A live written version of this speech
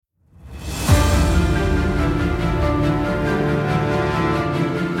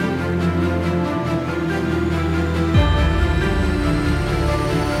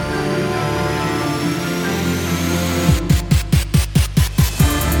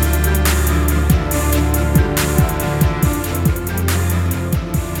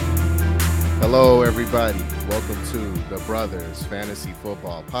Hello, everybody. Welcome to the Brothers Fantasy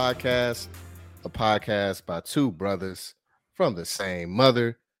Football Podcast, a podcast by two brothers from the same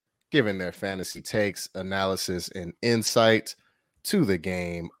mother, giving their fantasy takes, analysis, and insight to the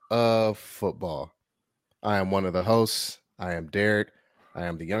game of football. I am one of the hosts. I am Derek. I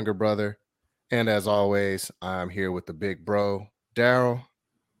am the younger brother. And as always, I am here with the big bro, Daryl.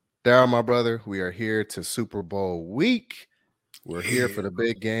 Daryl, my brother, we are here to Super Bowl week. We're here for the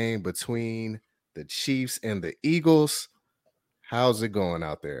big game between the Chiefs and the Eagles. How's it going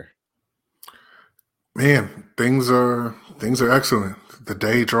out there? Man, things are excellent. The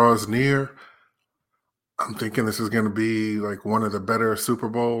day draws near. I'm thinking this is going to be like one of the better Super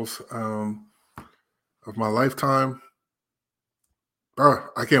Bowls of my lifetime.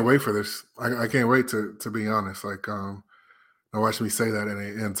 I can't wait for this. I can't wait to be honest. Like, now watch me say that, and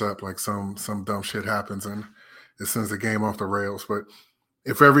it ends up like some dumb shit happens, and it sends the game off the rails. But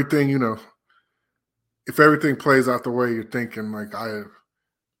if everything, if everything plays out the way you're thinking, like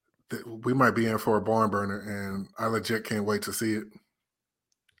we might be in for a barn burner, and I legit can't wait to see it.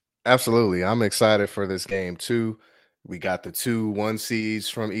 Absolutely. I'm excited for this game too. We got the 2-1 seeds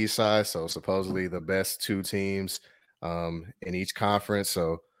from each side, so supposedly the best two teams in each conference.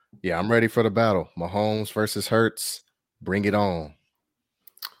 So yeah, I'm ready for the battle. Mahomes versus Hurts. Bring it on.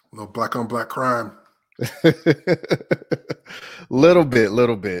 A little black on black crime. little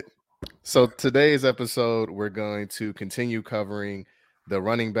bit. So today's episode, we're going to continue covering the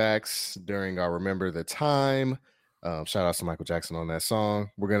running backs during our Remember the Time. Shout out to Michael Jackson on that song.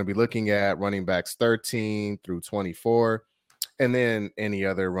 We're going to be looking at running backs 13 through 24, and then any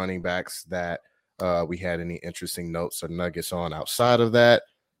other running backs that we had any interesting notes or nuggets on outside of that.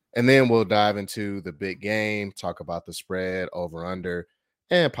 And then we'll dive into the big game, talk about the spread, over, under,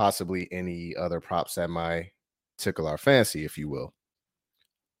 and possibly any other props that might tickle our fancy, if you will.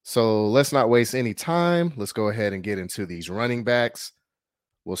 So let's not waste any time. Let's go ahead and get into these running backs.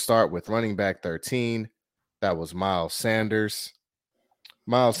 We'll start with running back 13. That was Miles Sanders.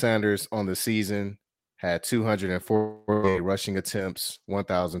 Miles Sanders on the season had 248 rushing attempts,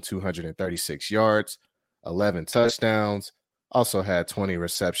 1,236 yards, 11 touchdowns. Also had 20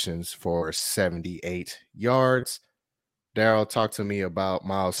 receptions for 78 yards. Daryl, talk to me about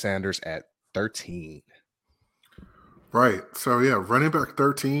Miles Sanders at 13. Right. So, yeah, running back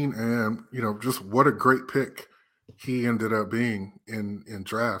 13, and, just what a great pick he ended up being in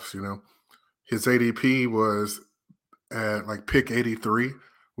drafts. His ADP was at like pick 83,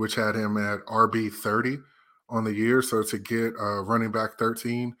 which had him at RB 30 on the year. So to get a running back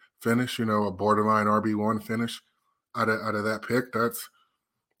 13 finish, a borderline RB1 finish out of that pick,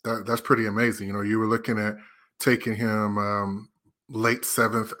 that's pretty amazing. You were looking at taking him late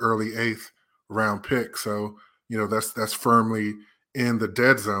 7th, early 8th round pick. So, that's firmly in the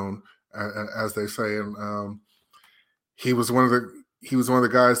dead zone, as they say. And he was one of the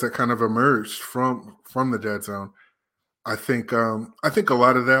guys that kind of emerged from the dead zone. I think a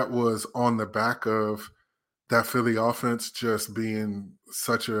lot of that was on the back of that Philly offense just being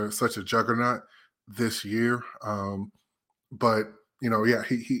such a juggernaut this year. But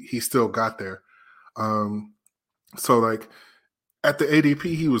he still got there. So like at the ADP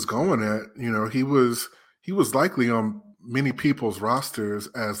he was going at, he was likely on many people's rosters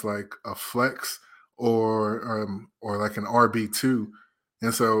as like a flex or like an RB2.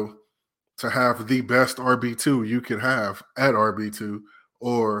 And so to have the best RB2 you could have at RB2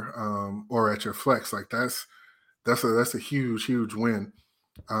 or at your flex, like that's a huge win.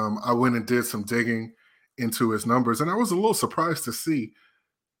 I went and did some digging into his numbers, and I was a little surprised to see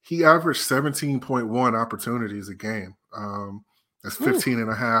he averaged 17.1 opportunities a game. That's 15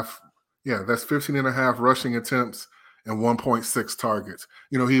 and a half. Yeah, that's 15 and a half rushing attempts and 1.6 targets.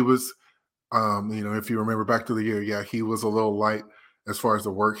 He was, if you remember back to the year, yeah, he was a little light as far as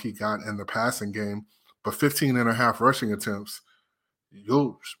the work he got in the passing game, but 15 and a half rushing attempts,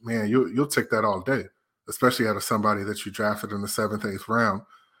 you'll take that all day, especially out of somebody that you drafted in the 7th, 8th round.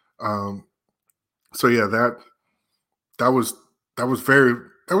 So yeah, that was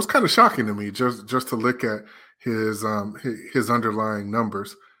kind of shocking to me just to look at his underlying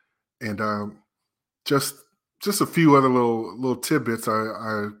numbers, and just a few other little tidbits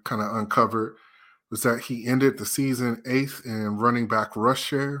I kind of uncovered was that he ended the season 8th in running back rush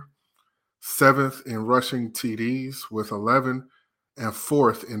share, 7th in rushing TDs with 11, and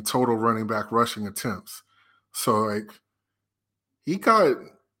 4th in total running back rushing attempts. So like he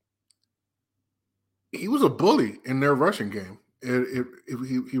was a bully in their rushing game.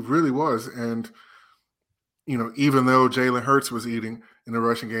 He really was. And, even though Jalen Hurts was eating in the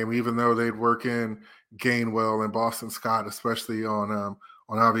rushing game, even though they'd work in Gainwell and Boston Scott, especially on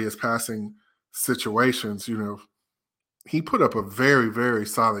obvious passing situations, he put up a very, very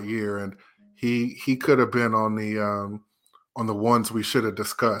solid year, and he could have been on the ones we should have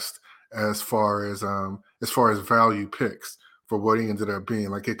discussed as far as value picks for what he ended up being.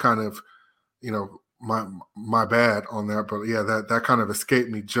 Like, it kind of, my bad on that, but yeah, that kind of escaped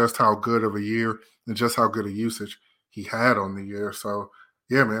me, just how good of a year and just how good a usage he had on the year. So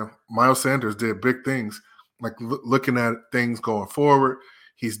yeah, man, Miles Sanders did big things. Like, looking at things going forward,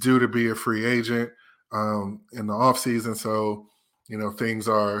 he's due to be a free agent in the offseason. So, things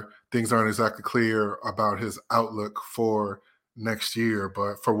aren't exactly clear about his outlook for next year.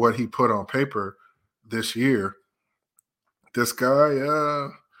 But for what he put on paper this year, this guy,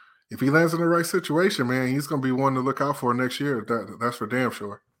 if he lands in the right situation, man, he's going to be one to look out for next year. That's for damn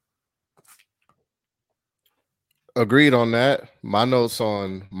sure. Agreed on that. My notes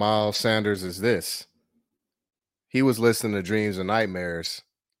on Miles Sanders is this. He was listening to Dreams and Nightmares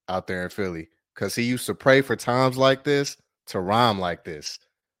out there in Philly, because he used to pray for times like this to rhyme like this.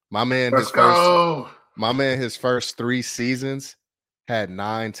 My man, his first 3 seasons had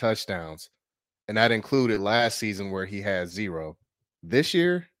 9 touchdowns, and that included last season where he had 0. This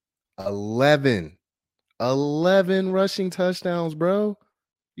year, 11 rushing touchdowns, bro.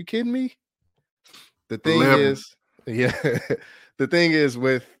 You kidding me? The thing 11. is, yeah, the thing is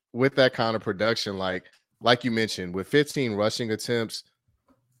with that kind of production, like you mentioned, with 15 rushing attempts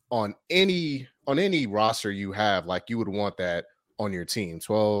on any roster you have, like, you would want that on your team.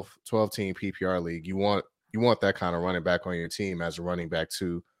 12 team PPR league. You want that kind of running back on your team as a running back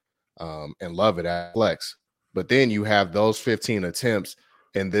too, and love it at flex. But then you have those 15 attempts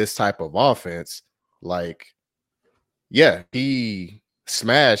in this type of offense. Like, yeah, he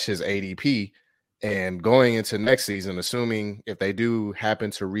smashed his ADP. And going into next season, assuming if they do happen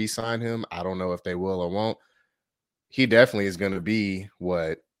to re-sign him, I don't know if they will or won't, he definitely is going to be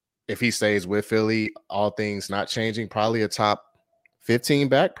if he stays with Philly, all things not changing, probably a top 15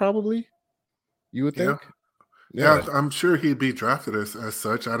 back, probably, you would think. Yeah, I'm sure he'd be drafted as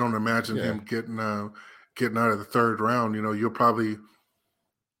such. I don't imagine him getting out of the 3rd round. You'll probably,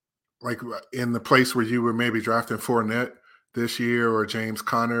 like, in the place where you were maybe drafting Fournette this year or James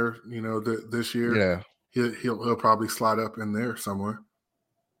Conner, this year. Yeah, he'll probably slide up in there somewhere.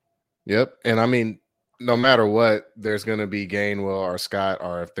 Yep. And I mean, no matter what, there's going to be Gainwell or Scott,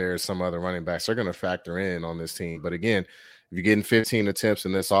 or if there's some other running backs, they're going to factor in on this team. But again, if you're getting 15 attempts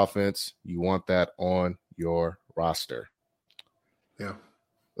in this offense, you want that on your roster. Yeah.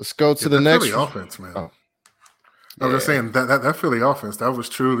 Let's go to the next Philly offense, man. Oh. I was just saying that Philly offense, that was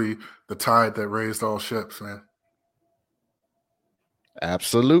truly the tide that raised all ships, man.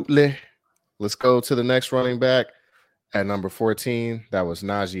 Absolutely. Let's go to the next running back at number 14. That was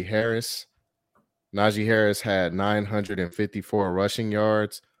Najee Harris. Najee Harris had 954 rushing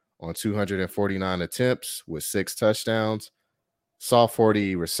yards on 249 attempts with 6 touchdowns. Saw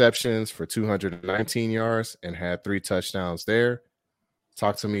 40 receptions for 219 yards and had 3 touchdowns there.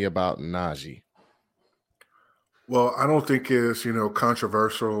 Talk to me about Najee. Well, I don't think it's,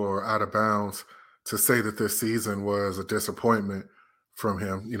 controversial or out of bounds to say that this season was a disappointment from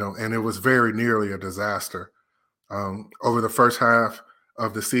him, and it was very nearly a disaster. Over the first half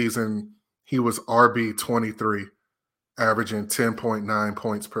of the season, he was RB 23, averaging 10.9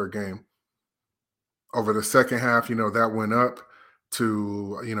 points per game. Over the second half, that went up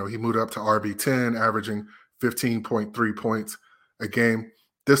to, he moved up to RB 10, averaging 15.3 points a game.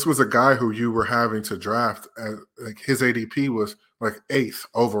 This was a guy who you were having to draft. Like, his ADP was like 8th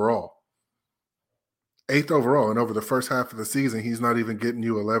overall. 8th overall. And over the first half of the season, he's not even getting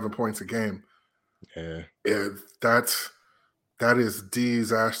you 11 points a game. Yeah. That is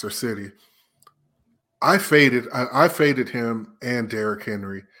disaster city. I faded him and Derrick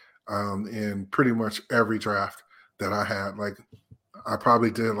Henry in pretty much every draft that I had. Like, I probably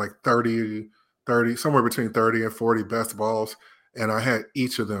did like 30, somewhere between 30 and 40 best balls, and I had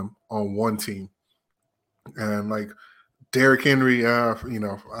each of them on one team. And like Derrick Henry, I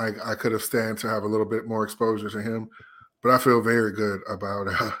could have stand to have a little bit more exposure to him, but I feel very good about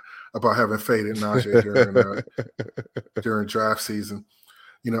having faded Najee during draft season.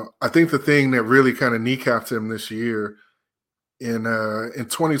 I think the thing that really kind of kneecapped him this year in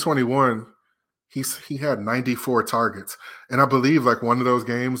 2021, he had 94 targets, and I believe like one of those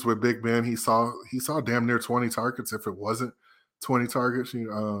games with Big Ben, he saw damn near 20 targets. If it wasn't 20 targets,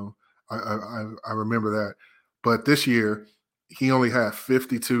 I remember that. But this year, he only had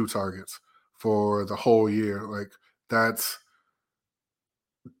 52 targets for the whole year. Like, that's,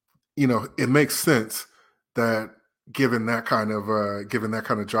 it makes sense that given that kind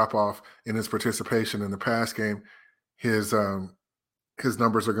of drop off in his participation in the pass game, his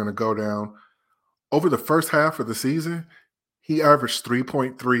numbers are going to go down. over the first half of the season, he averaged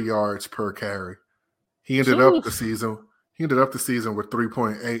 3.3 yards per carry. He ended up the season with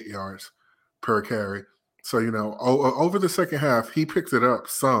 3.8 yards per carry. So, over the second half, he picked it up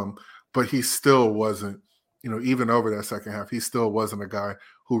some, but he still wasn't, even over that second half, he still wasn't a guy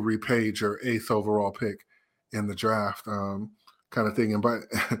who repaid your 8th overall pick in the draft, kind of thing.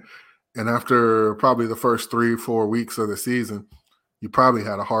 And after probably the first 3-4 weeks of the season, you probably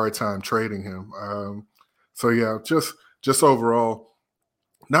had a hard time trading him. So yeah, just overall,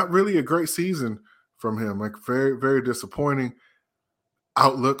 not really a great season from him. Like very, very disappointing.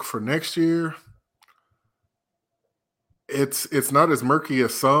 Outlook for next year, it's not as murky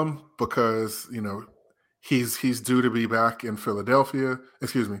as some because he's due to be back in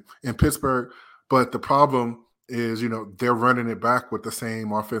in Pittsburgh. But the problem is, they're running it back with the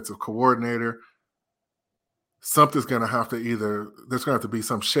same offensive coordinator. Something's going to have to there's going to have to be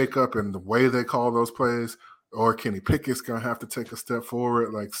some shakeup in the way they call those plays, or Kenny Pickett's going to have to take a step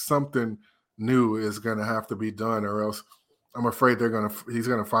forward. Like something new is going to have to be done, or else I'm afraid he's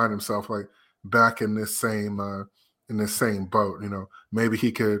going to find himself like back in this same boat. Maybe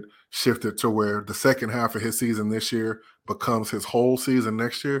he could shift it to where the second half of his season this year becomes his whole season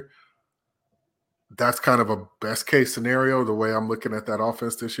next year. That's kind of a best case scenario, the way I'm looking at that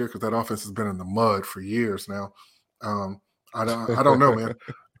offense this year, because that offense has been in the mud for years now. I don't know, man.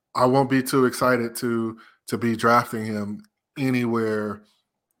 I won't be too excited to be drafting him anywhere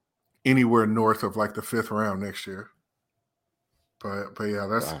north of like the 5th round next year. But yeah,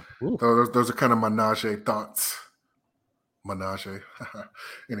 that's wow. Those are kind of my Najee thoughts. Menage.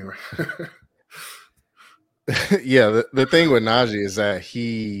 Anyway. Yeah, the thing with Najee is that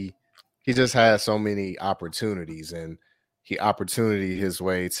he just has so many opportunities, and he opportunity his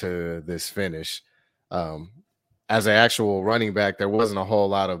way to this finish. As an actual running back, there wasn't a whole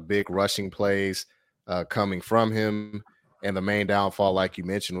lot of big rushing plays coming from him. And the main downfall, like you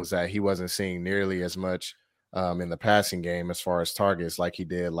mentioned, was that he wasn't seeing nearly as much in the passing game as far as targets like he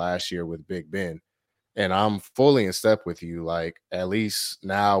did last year with Big Ben. And I'm fully in step with you. Like, at least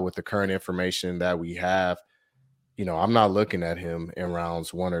now with the current information that we have, I'm not looking at him in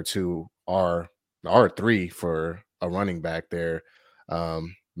rounds 1 or 2 or 3 for a running back there.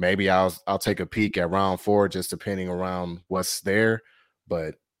 Maybe I'll take a peek at round 4, just depending around what's there.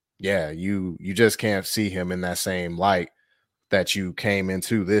 But yeah, you just can't see him in that same light that you came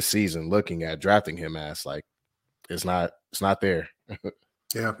into this season looking at drafting him as. Like, it's not there.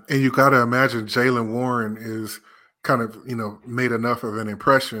 Yeah, and you got to imagine Jaylen Warren is kind of, made enough of an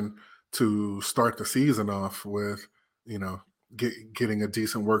impression to start the season off with, getting a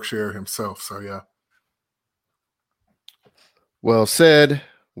decent work share himself. So, yeah. Well said.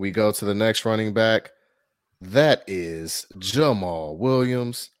 We go to the next running back. That is Jamaal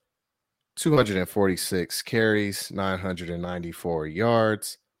Williams. 246 carries, 994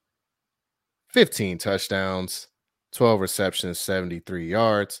 yards, 15 touchdowns, 12 receptions, 73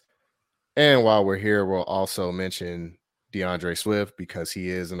 yards. And while we're here, we'll also mention DeAndre Swift because he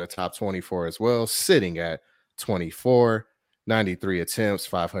is in the top 24 as well, sitting at 24, 93 attempts,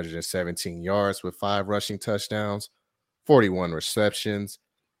 517 yards with 5 rushing touchdowns, 41 receptions,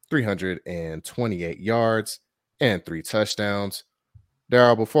 328 yards, and 3 touchdowns.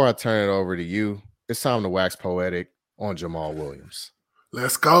 Daryl, before I turn it over to you, it's time to wax poetic on Jamaal Williams.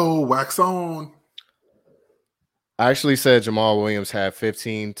 Let's go. Wax on. I actually said Jamaal Williams had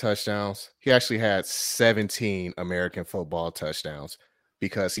 15 touchdowns. He actually had 17 American football touchdowns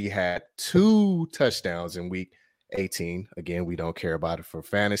because he had 2 touchdowns in week 18. Again, we don't care about it for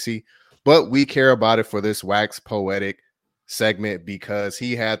fantasy, but we care about it for this wax poetic segment because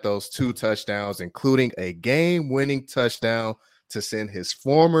he had those 2 touchdowns, including a game-winning touchdown to send his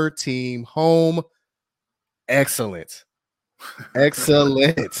former team home. Excellent.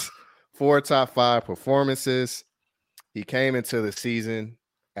 4 top 5 performances. He came into the season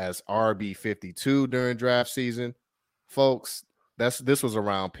as RB52 during draft season. Folks, this was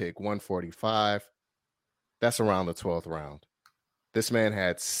around pick 145. That's around the 12th round. This man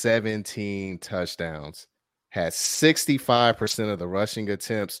had 17 touchdowns, had 65% of the rushing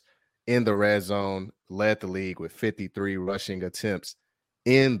attempts in the red zone, led the league with 53 rushing attempts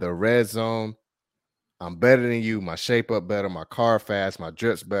in the red zone. I'm better than you. My shape up better. My car fast. My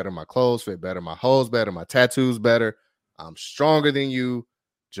drips better. My clothes fit better. My hoes better. My tattoos better. I'm stronger than you.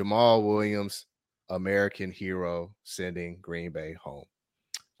 Jamaal Williams, American hero, sending Green Bay home.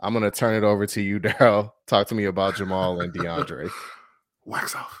 I'm going to turn it over to you, Daryl. Talk to me about Jamaal and DeAndre.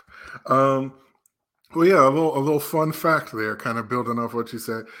 Wax off. Well, yeah, a little fun fact there, kind of building off what you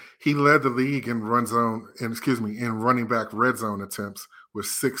said. He led the league in running back red zone attempts with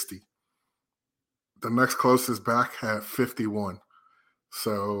 60. The next closest back had 51.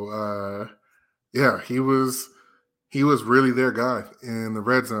 So yeah, he was really their guy in the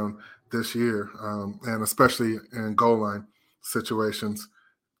red zone this year, and especially in goal line situations.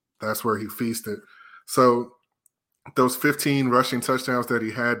 That's where he feasted. So those 15 rushing touchdowns that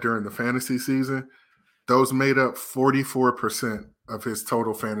he had during the fantasy season, those made up 44% of his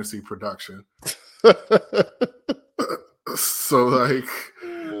total fantasy production. So like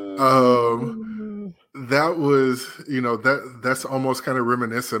that was, that's almost kind of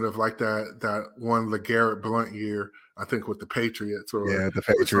reminiscent of like that one LeGarrette Blount year, I think with the Patriots or the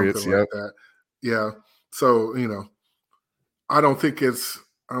Patriots, something like that. Yeah. So, I don't think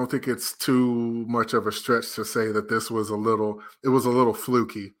it's too much of a stretch to say that it was a little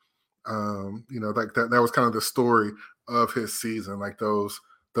fluky. Like that was kind of the story of his season, like those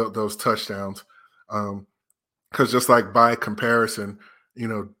touchdowns. Because just like by comparison,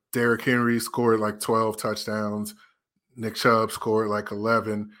 Derrick Henry scored like 12 touchdowns, Nick Chubb scored like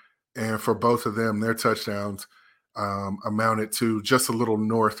 11, and for both of them, their touchdowns amounted to just a little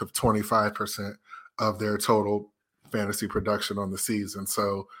north of 25% of their total fantasy production on the season.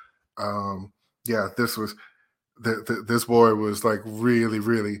 So, yeah, this boy was like really,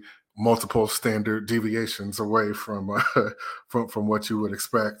 really multiple standard deviations away from from what you would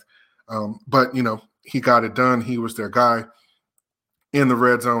expect. But he got it done. He was their guy in the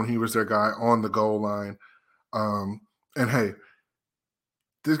red zone. He was their guy on the goal line. And hey,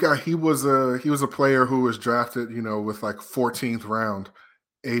 this guy, he was a player who was drafted, with like 14th round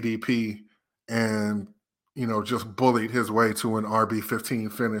ADP, and just bullied his way to an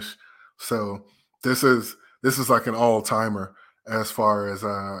RB15 finish. So this is like an all timer as far as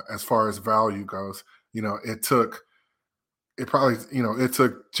value goes. It took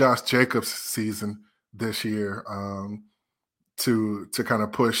Josh Jacobs' season this year to kind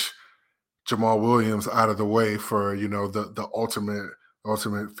of push Jamal Williams out of the way for the ultimate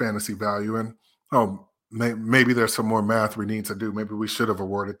fantasy value. And maybe there's some more math we need to do. Maybe we should have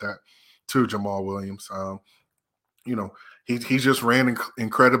awarded that to Jamal Williams. He just ran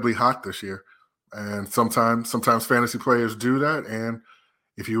incredibly hot this year, and sometimes fantasy players do that. And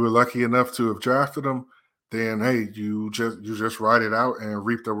if you were lucky enough to have drafted him, then hey, you just ride it out and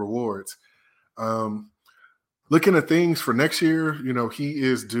reap the rewards. Looking at things for next year, he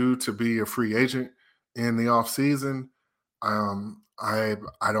is due to be a free agent in the offseason. I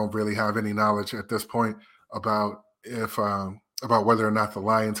don't really have any knowledge at this point about about whether or not the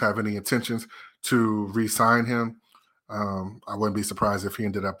Lions have any intentions to re-sign him. I wouldn't be surprised if he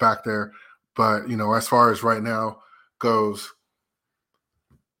ended up back there. But, as far as right now goes,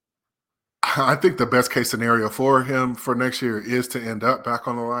 I think the best case scenario for him for next year is to end up back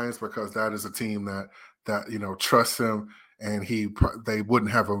on the Lions, because that is a team that trusts him, and they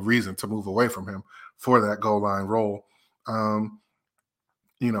wouldn't have a reason to move away from him for that goal line role. And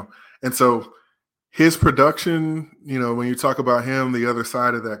so his production, when you talk about him, the other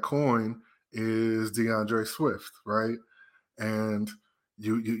side of that coin is DeAndre Swift, right? And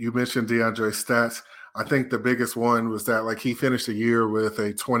you mentioned DeAndre's stats. I think the biggest one was that like he finished the year with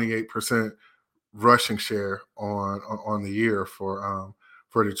a 28% rushing share on the year for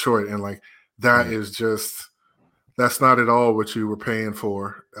Detroit, and like that is that's not at all what you were paying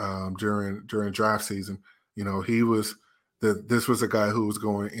for during draft season. This was a guy who was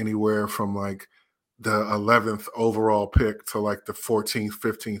going anywhere from like the 11th overall pick to like the 14th,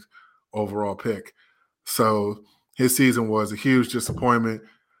 15th overall pick. So his season was a huge disappointment.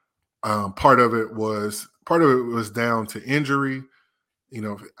 Part of it was down to injury,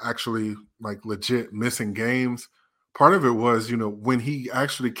 actually like legit missing games. Part of it was, when he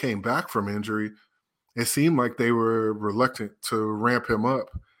actually came back from injury, it seemed like they were reluctant to ramp him up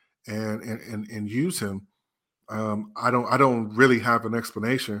and use him. I don't really have an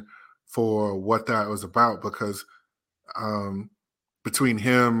explanation for what that was about, because between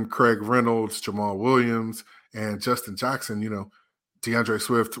him, Craig Reynolds, Jamal Williams, and Justin Jackson, DeAndre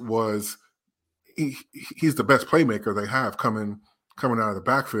Swift he's the best playmaker they have coming out of the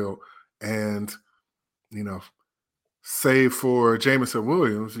backfield. And, save for Jameson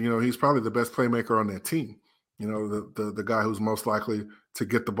Williams, he's probably the best playmaker on that team. The guy who's most likely to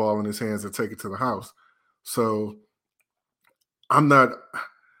get the ball in his hands and take it to the house. So I'm not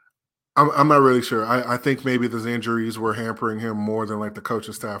really sure. I think maybe those injuries were hampering him more than like the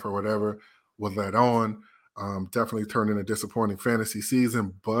coaching staff or whatever would let on. Definitely turned in a disappointing fantasy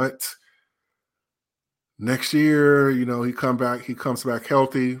season, but next year, he comes back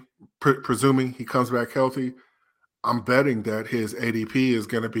healthy, presuming he comes back healthy. I'm betting that his ADP is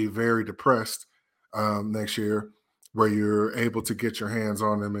going to be very depressed next year, where you're able to get your hands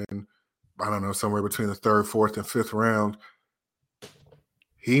on him in I don't know, somewhere between the third, fourth, and fifth round,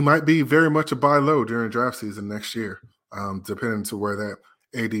 he might be very much a buy low during draft season next year, depending to where that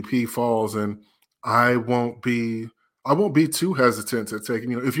ADP falls. And I won't be too hesitant to take.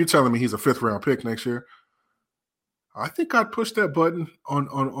 If you're telling me he's a fifth round pick next year, I think I'd push that button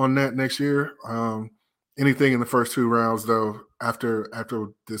on that next year. Anything in the first two rounds, though,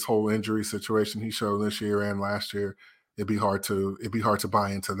 after this whole injury situation he showed this year and last year, it'd be hard to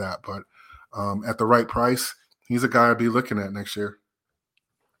buy into that. But at the right price, he's a guy I'd be looking at next year.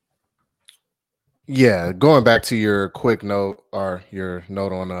 Yeah, going back to your quick note or your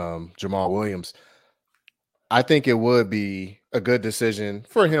note on Jamal Williams, I think it would be a good decision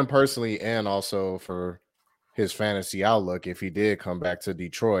for him personally and also for his fantasy outlook if he did come back to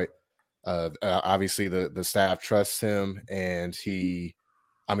Detroit. Obviously, the staff trusts him, and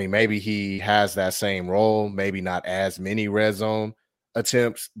maybe he has that same role, maybe not as many red zone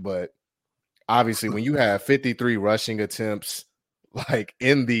attempts, but obviously, when you have 53 rushing attempts, like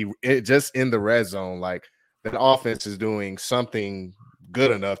just in the red zone, like that offense is doing something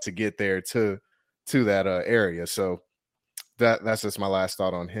good enough to get there to that area. So that's just my last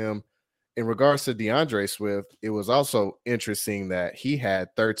thought on him. In regards to DeAndre Swift, it was also interesting that he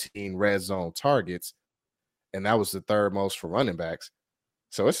had 13 red zone targets, and that was the third most for running backs.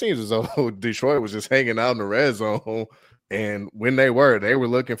 So it seems as though Detroit was just hanging out in the red zone, and when they were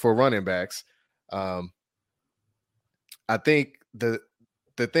looking for running backs. I think the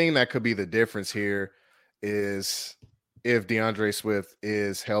thing that could be the difference here is if DeAndre Swift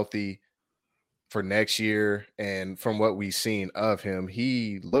is healthy for next year, and from what we've seen of him,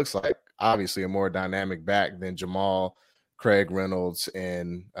 he looks like obviously a more dynamic back than Jamal, Craig Reynolds,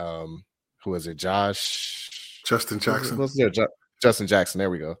 and who is it? Justin Jackson. Justin Jackson.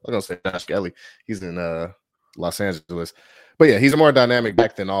 There we go. I'm gonna say Josh Kelly. He's in Los Angeles, but yeah, he's a more dynamic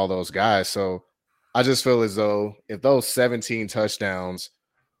back than all those guys. So I just feel as though if those 17 touchdowns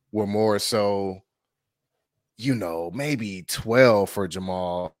were more so, maybe 12 for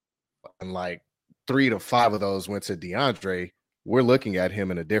Jamal and like 3 to 5 of those went to DeAndre, we're looking at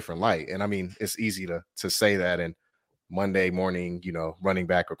him in a different light. And I mean, it's easy to say that in Monday morning, running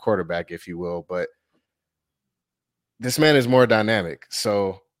back or quarterback, if you will, but this man is more dynamic.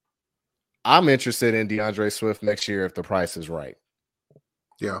 So I'm interested in DeAndre Swift next year if the price is right.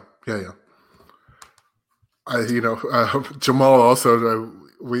 Yeah. Jamal also,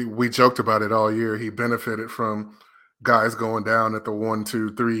 we joked about it all year. He benefited from guys going down at the 1,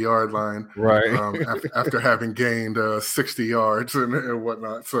 2, 3 yard line, right? After having gained 60 yards and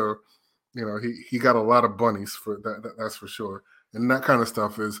whatnot. So, he got a lot of bunnies for that. That's for sure. And that kind of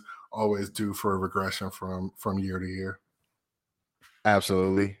stuff is always due for a regression from year to year.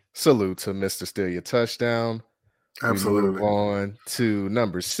 Absolutely. Salute to Mr. Steal Your Touchdown. Absolutely. We move on to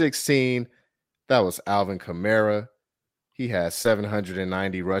number 16. That was Alvin Kamara. He has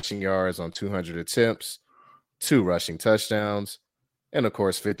 790 rushing yards on 200 attempts, 2 rushing touchdowns, and of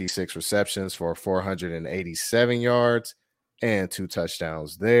course 56 receptions for 487 yards and 2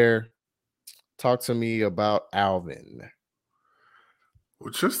 touchdowns there. Talk to me about Alvin.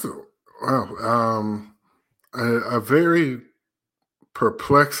 Well, a very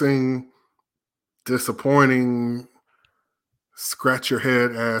perplexing, disappointing, scratch your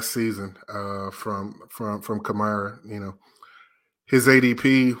head ass season from Kamara. His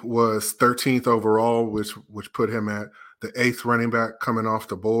ADP was 13th overall, which put him at the 8th running back coming off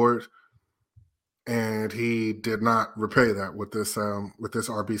the board, and he did not repay that with this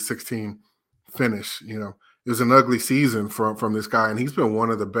RB16 finish. It was an ugly season from this guy, and he's been one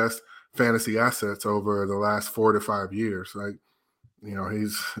of the best fantasy assets over the last 4 to 5 years. Like,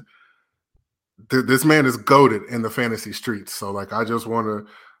 he's this man is goated in the fantasy streets. So like, I just want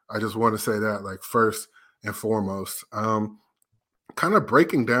to say that, like, first and foremost. Kind of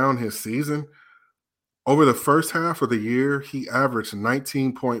breaking down his season, over the first half of the year, he averaged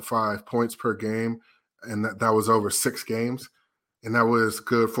 19.5 points per game, and that was over 6 games. And that was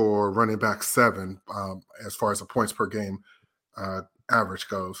good for running back 7 as far as the points per game average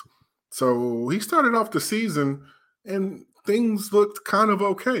goes. So he started off the season and things looked kind of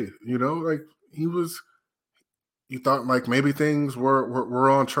okay. Like you thought like maybe things were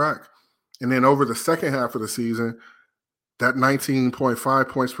on track. And then over the second half of the season, that 19.5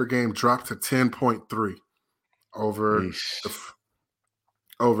 points per game dropped to 10.3 over his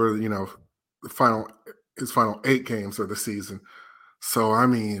final 8 games of the season. So I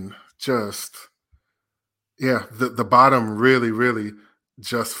mean, the bottom really, really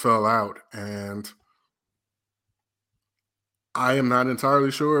just fell out, and I am not entirely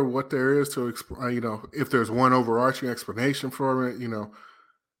sure what there is to explain. If there's one overarching explanation for it,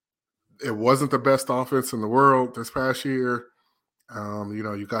 it wasn't the best offense in the world this past year.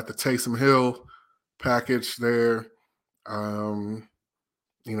 You got the Taysom Hill package there. Jawan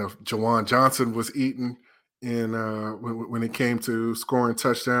Johnson was eating in when it came to scoring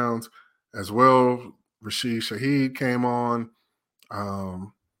touchdowns as well. Rashid Shaheed came on.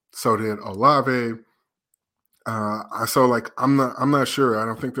 So did Olave. I'm not sure. I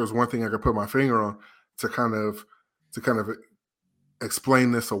don't think there's one thing I could put my finger on to kind of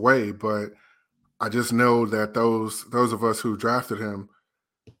explain this away, but I just know that those of us who drafted him,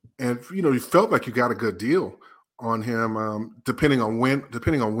 and you felt like you got a good deal on him, depending on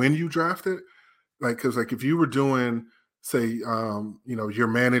when you drafted, because if you were doing, say, your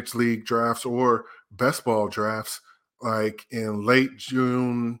managed league drafts or best ball drafts, like in late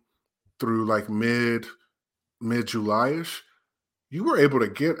June through like mid July-ish, you were able to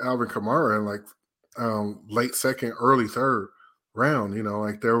get Alvin Kamara in late second, early third round.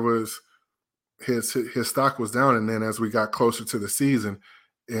 There was his stock was down, and then as we got closer to the season,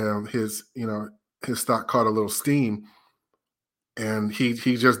 his stock caught a little steam, and he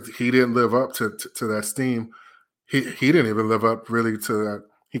didn't live up to that steam. He didn't even live up really to that.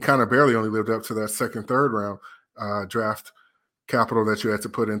 He kind of barely only lived up to that second, third round draft capital that you had to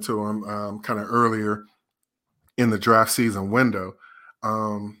put into him kind of earlier in the draft season window.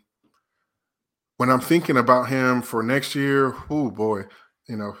 When I'm thinking about him for next year, oh boy,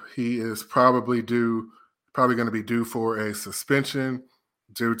 he is probably going to be due for a suspension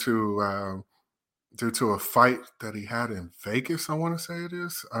due to a fight that he had in Vegas, I want to say it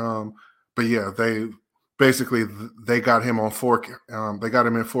is. But yeah, they got him on 4K. They got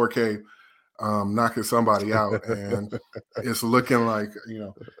him in 4K, knocking somebody out, and it's looking like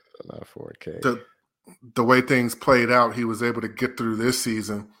not 4K. The way things played out, he was able to get through this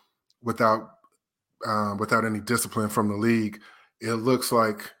season without any discipline from the league. It looks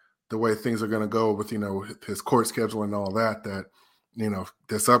like the way things are going to go with his court schedule and all that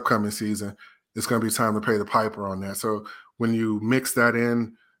this upcoming season, it's going to be time to pay the piper on that. So when you mix that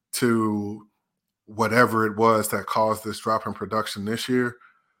in to whatever it was that caused this drop in production this year,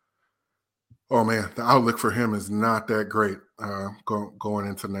 oh man, the outlook for him is not that great going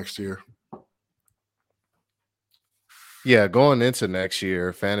into next year. Yeah, going into next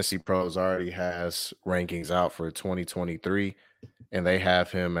year, Fantasy Pros already has rankings out for 2023, and they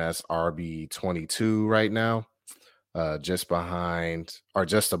have him as RB22 right now, just behind or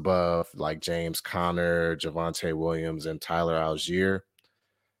just above like James Conner, Javonte Williams, and Tyler Algier.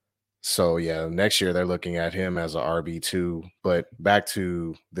 So yeah, next year they're looking at him as a RB2. But back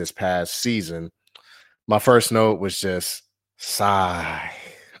to this past season, my first note was just sigh.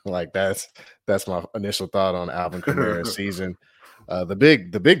 Like that's my initial thought on Alvin Kamara's season. The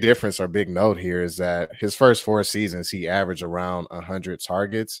big difference or big note here is that his first 4 seasons he averaged around 100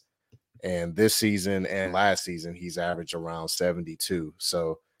 targets, and this season and last season he's averaged around 72.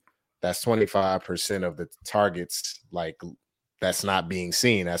 So that's 25% of the targets that's not being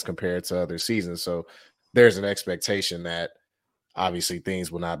seen as compared to other seasons. So there's an expectation that obviously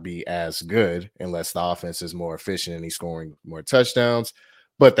things will not be as good unless the offense is more efficient and he's scoring more touchdowns.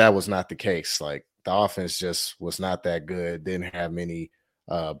 But that was not the case. Like the offense just was not that good. Didn't have many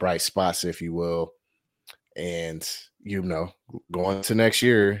bright spots, if you will. And, going to next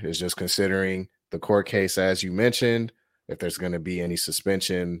year is just considering the court case, as you mentioned, if there's going to be any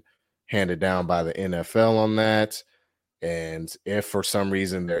suspension handed down by the NFL on that. And if for some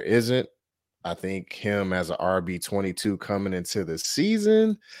reason there isn't, I think him as an RB22 coming into the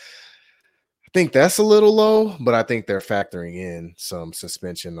season, I think that's a little low, but I think they're factoring in some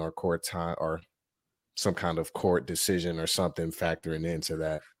suspension or court time or some kind of court decision or something factoring into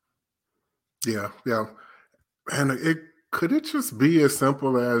that. Yeah. And could it just be as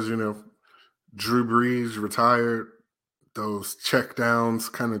simple as, Drew Brees retired, those check downs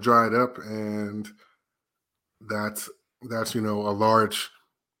kind of dried up, and that's a large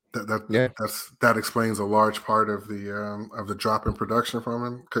that explains a large part of the drop in production from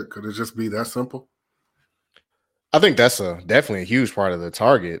him. Could it just be that simple? I think that's definitely a huge part of the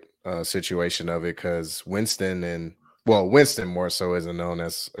target situation of it, because Winston more so isn't known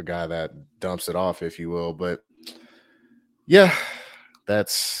as a guy that dumps it off, if you will. But yeah,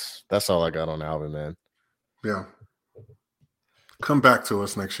 that's all I got on Alvin, man. Yeah. Come back to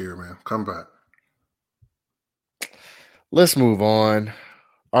us next year, man. Come back. Let's move on.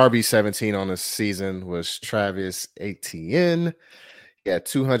 RB17 on the season was Travis Etienne. He had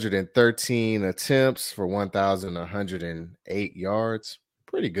 213 attempts for 1,108 yards.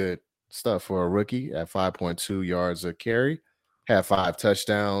 Pretty good stuff for a rookie at 5.2 yards a carry. Had 5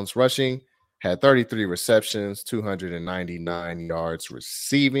 touchdowns rushing. Had 33 receptions, 299 yards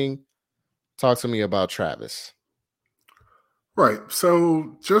receiving. talk to me about Travis. Right.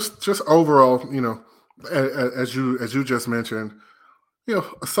 So just overall, as you just mentioned,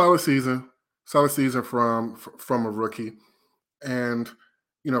 a solid season from a rookie, and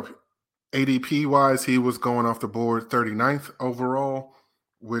you know, ADP wise, he was going off the board 39th overall,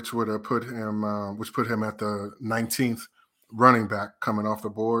 which would have put him, at the 19th running back coming off the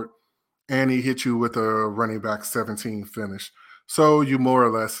board, and he hit you with a running back 17 finish. So you more or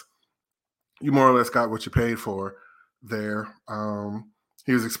less got what you paid for there.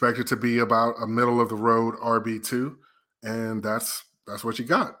 He was expected to be about a middle of the road RB2, and that's what you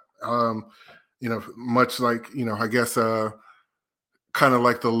got. Much like, I guess kind of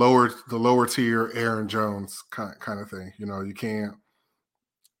like the lower tier Aaron Jones kind of thing. You can't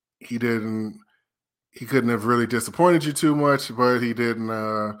he couldn't have really disappointed you too much, but he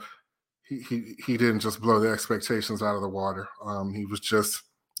didn't he didn't just blow the expectations out of the water. He was just,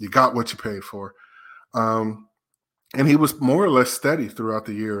 you got what you paid for. And he was more or less steady throughout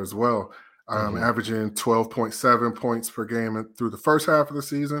the year as well, averaging 12.7 points per game through the first half of the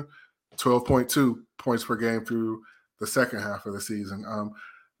season, 12.2 points per game through the second half of the season.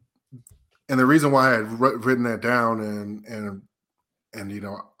 And the reason why I had written that down and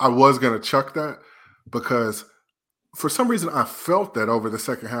I was going to chuck that, because for some reason I felt that over the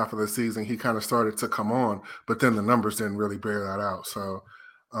second half of the season he kind of started to come on, but then the numbers didn't really bear that out. So,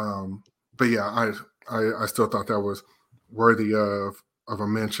 but yeah, I still thought that was worthy of a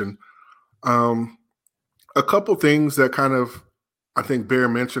mention. A couple things that kind of, I think, bear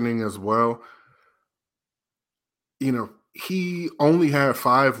mentioning as well. He only had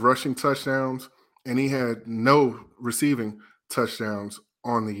 5 rushing touchdowns and he had no receiving touchdowns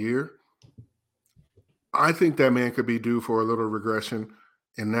on the year. I think that man could be due for a little regression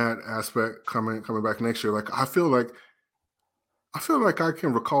in that aspect coming back next year. Like, I feel like I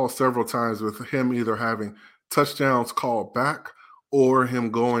can recall several times with him either having touchdowns called back or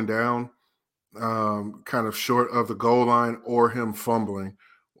him going down kind of short of the goal line, or him fumbling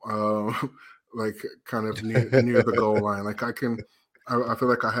like kind of near the goal line. Like I feel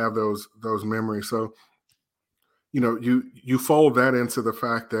like I have those memories. So, you fold that into the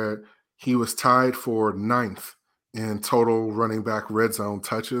fact that he was tied for 9th in total running back red zone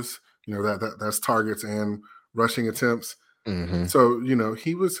touches. That's targets and rushing attempts. Mm-hmm. So,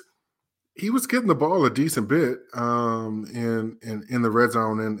 he was getting the ball a decent bit in the red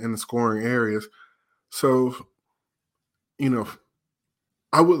zone and in the scoring areas. So,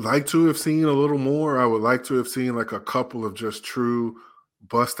 I would like to have seen a little more. I would like to have seen like a couple of just true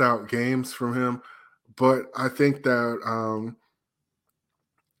bust out games from him. But I think that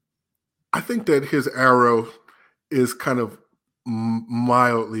his arrow is kind of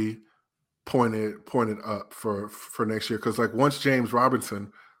mildly pointed up for next year, because like once James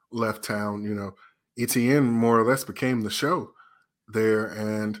Robinson left town, Etienne more or less became the show there,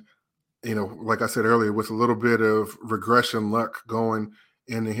 and like I said earlier, with a little bit of regression luck going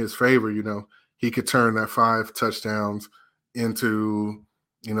in his favor, he could turn that 5 touchdowns into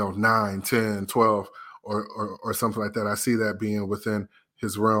 9, 10, 12 or something like that. I see that being within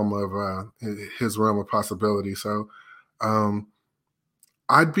his realm of possibility. So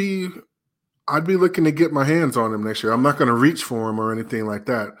I'd be looking to get my hands on him next year. I'm not going to reach for him or anything like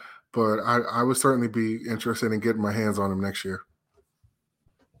that, but I would certainly be interested in getting my hands on him next year.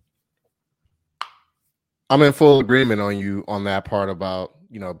 I'm in full agreement on you on that part about,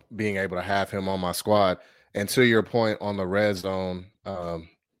 being able to have him on my squad. And to your point on the red zone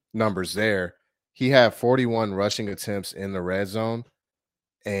numbers there, he had 41 rushing attempts in the red zone,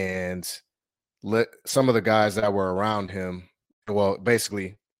 and some of the guys that were around him, well,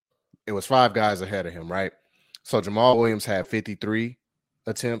 basically it was 5 guys ahead of him, right? So Jamal Williams had 53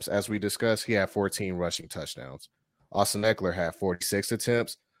 attempts, as we discussed. He had 14 rushing touchdowns. Austin Ekeler had 46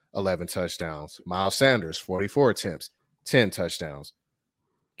 attempts, 11 touchdowns. Miles Sanders, 44 attempts, 10 touchdowns.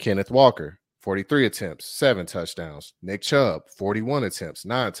 Kenneth Walker, 43 attempts, 7 touchdowns. Nick Chubb, 41 attempts,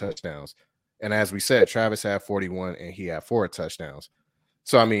 9 touchdowns. And as we said, Travis had 41 and he had 4 touchdowns.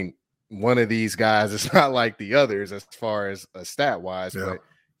 So, I mean, one of these guys is not like the others as far as stat-wise, but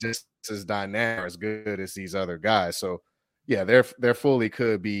just as dynamic, as good as these other guys. So, yeah, there fully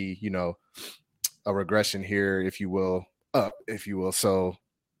could be, a regression here, if you will, so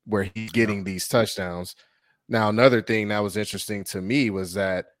where he's getting these touchdowns. Now, another thing that was interesting to me was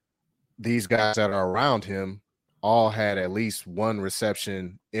that these guys that are around him all had at least 1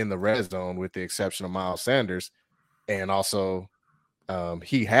 reception in the red zone, with the exception of Miles Sanders. And also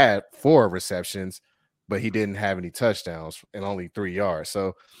he had 4 receptions, but he didn't have any touchdowns and only 3 yards.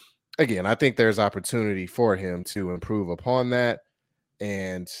 So again, I think there's opportunity for him to improve upon that.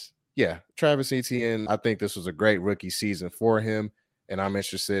 And yeah, Travis Etienne, I think this was a great rookie season for him, and I'm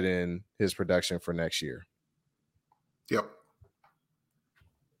interested in his production for next year. Yep.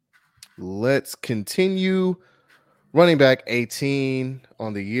 Let's continue. Running back 18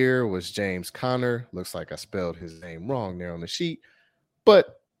 on the year was James Conner. Looks like I spelled his name wrong there on the sheet,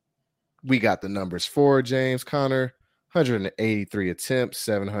 but we got the numbers for James Conner. 183 attempts,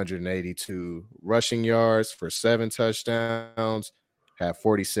 782 rushing yards for 7 touchdowns, had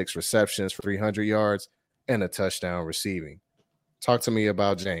 46 receptions for 300 yards, and a touchdown receiving. Talk to me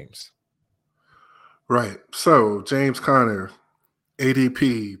about James. Right. So James Conner,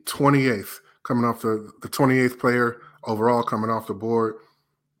 ADP 28th, coming off the 28th player overall coming off the board.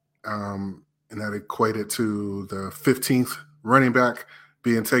 And that equated to the 15th running back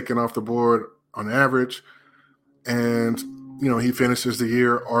being taken off the board on average. And, he finishes the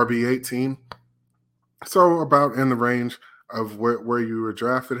year RB18. So about in the range of where you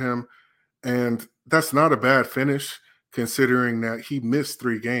drafted him. And that's not a bad finish considering that he missed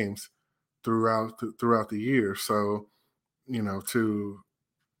 3 games throughout the year. So, to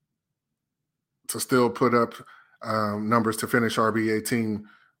still put up numbers to finish RB18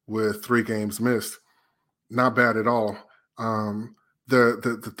 with 3 games missed, not bad at all.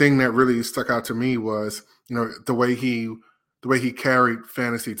 The thing that really stuck out to me was, the way he carried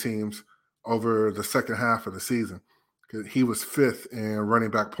fantasy teams over the second half of the season. He was 5th in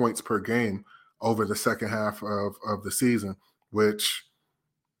running back points per game over the second half of the season, which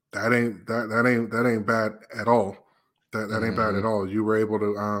that ain't bad at all. That ain't bad at all. You were able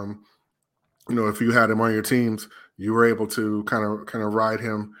to, if you had him on your teams, you were able to kind of ride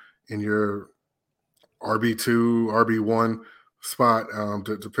him in your RB2, RB1 spot,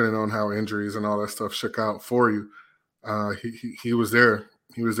 depending on how injuries and all that stuff shook out for you. He was there.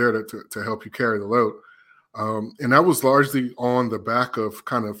 He was there to help you carry the load. And that was largely on the back of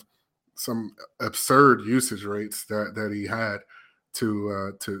kind of some absurd usage rates that he had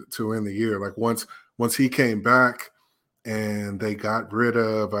to end the year. Like once he came back and they got rid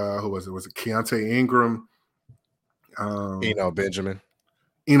of who was it? Was it Keontae Ingram? Benjamin.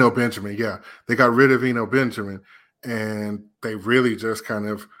 Benjamin, yeah. They got rid of Benjamin, and they really just kind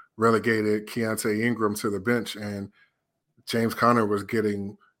of relegated Keontae Ingram to the bench, and James Conner was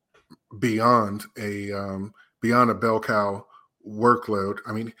getting beyond a bell cow workload.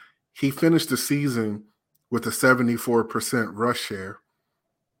 I mean, he finished the season with a 74% rush share,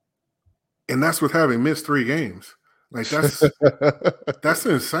 and that's with having missed 3 games. Like that's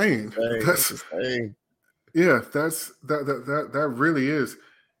insane. That's insane. Yeah, that really is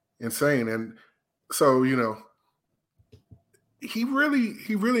insane. And so, he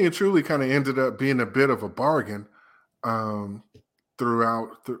really and truly kind of ended up being a bit of a bargain throughout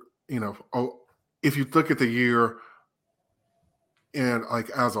if you look at the year and like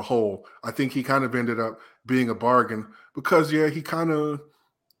as a whole, I think he kind of ended up being a bargain because he kind of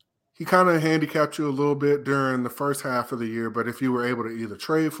handicapped you a little bit during the first half of the year. But if you were able to either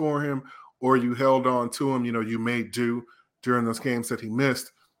trade for him or you held on to him, you made do during those games that he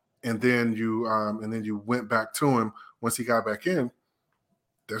missed, and then you went back to him once he got back in.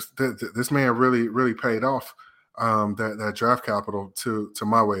 This man really paid off that draft capital to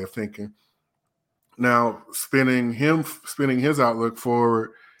my way of thinking. Now, spinning his outlook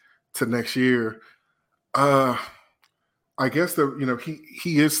forward to next year, I guess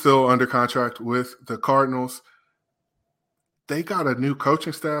he is still under contract with the Cardinals. They got a new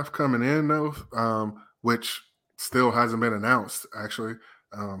coaching staff coming in though, which still hasn't been announced. Actually,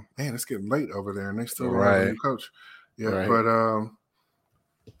 man, it's getting late over there, and they still don't have a new coach. Yeah, right.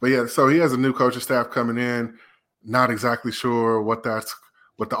 But yeah, so he has a new coaching staff coming in. Not exactly sure what the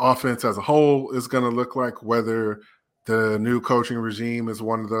offense as a whole is going to look like. Whether the new coaching regime is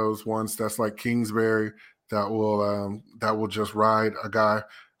one of those ones that's like Kingsbury that will just ride a guy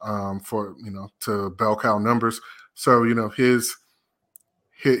for to bell cow numbers. So his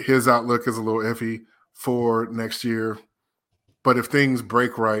outlook is a little iffy for next year. But if things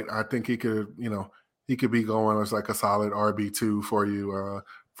break right, I think he could be going as like a solid RB2 for you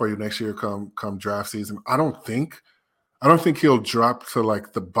next year come draft season. I don't think he'll drop to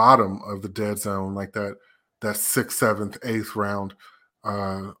like the bottom of the dead zone, like that 6th, 7th, 8th round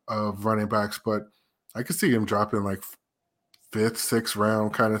of running backs, but I could see him dropping like 5th, 6th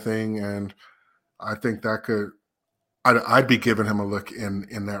round kind of thing, and I think that could. I'd be giving him a look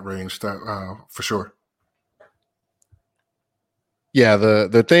in that range, that for sure. Yeah,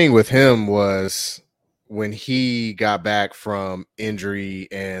 the thing with him was when he got back from injury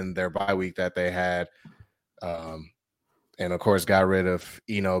and their bye week that they had, and of course got rid of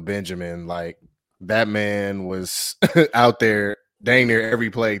Benjamin. Like that man was out there dang near every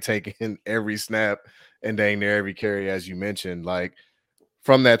play, taking every snap, and dang near every carry, as you mentioned. Like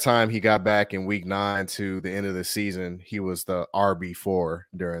from that time he got back in week 9 to the end of the season, he was the RB4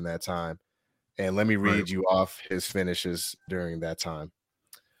 during that time. And let me read you off his finishes during that time.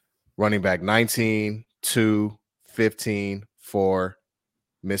 Running back 19, 2, 15, 4,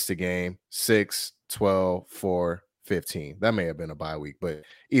 missed a game, 6, 12, 4, 15. That may have been a bye week, but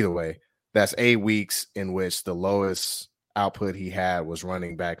either way, that's 8 weeks in which the lowest output he had was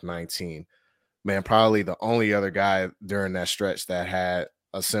running back 19. Man, probably the only other guy during that stretch that had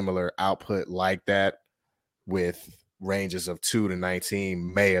a similar output like that with ranges of 2 to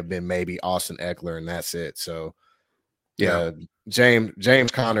 19 may have been maybe Austin Eckler, and that's it. So yeah,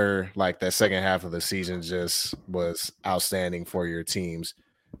 James Conner, like that second half of the season just was outstanding for your teams.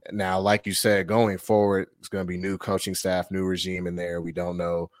 Now, like you said, going forward, it's going to be new coaching staff, new regime in there. We don't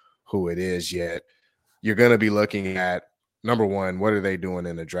know who it is yet. You're going to be looking at, number one, what are they doing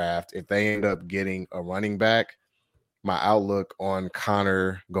in the draft? If they end up getting a running back, my outlook on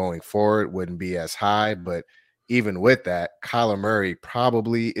Conner going forward wouldn't be as high. But even with that, Kyler Murray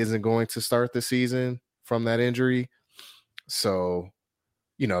probably isn't going to start the season from that injury. So,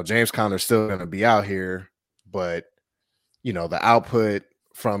 James Conner's still going to be out here, but, the output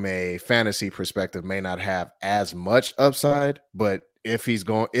from a fantasy perspective may not have as much upside. But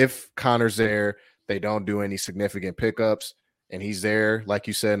if Conner's there, they don't do any significant pickups, and he's there, like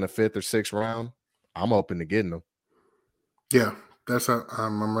you said, in the 5th or 6th round, I'm open to getting him. Yeah,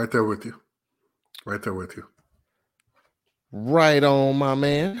 I'm right there with you. Right there with you. Right on, my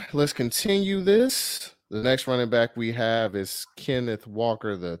man. Let's continue this. The next running back we have is Kenneth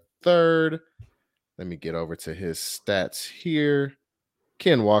Walker III. Let me get over to his stats here.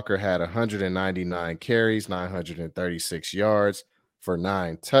 Ken Walker had 199 carries, 936 yards for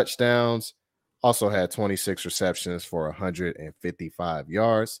 9 touchdowns. Also had 26 receptions for 155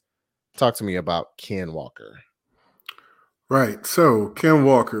 yards. Talk to me about Ken Walker. Right. So Ken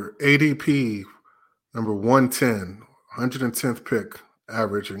Walker, ADP number 110, 110th pick,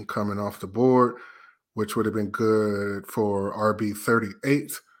 averaging coming off the board, which would have been good for RB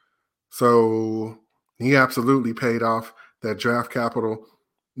 38. So he absolutely paid off that draft capital.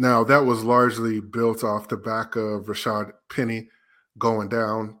 Now, that was largely built off the back of Rashad Penny going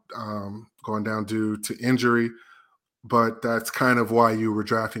down due to injury. But that's kind of why you were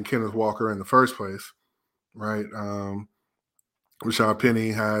drafting Kenneth Walker in the first place, right? Rashad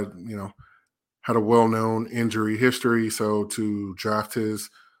Penny had a well-known injury history, so to draft his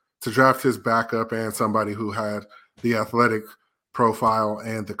backup and somebody who had the athletic profile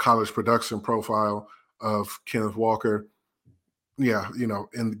and the college production profile of Kenneth Walker,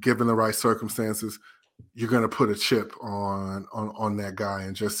 and given the right circumstances, you're going to put a chip on that guy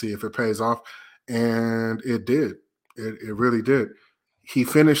and just see if it pays off. And it did. It really did. He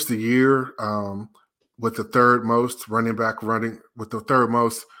finished the year with the third most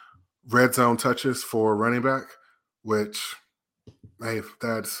red zone touches for running back, which, hey,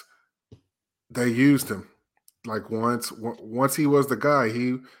 they used him. Like once he was the guy,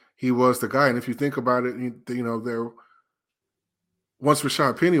 he was the guy. And if you think about it, once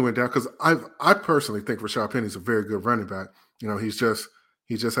Rashad Penny went down, because I personally think Rashad Penny's a very good running back. He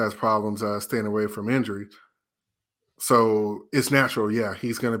just has problems staying away from injury. So it's natural, yeah,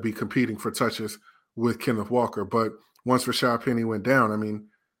 he's going to be competing for touches with Kenneth Walker. But once Rashad Penny went down, I mean,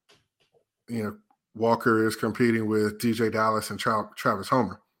 Walker is competing with DJ Dallas and Travis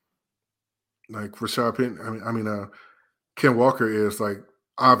Homer. Like Rashad Penny, Ken Walker is like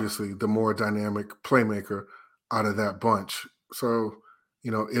obviously the more dynamic playmaker out of that bunch. So,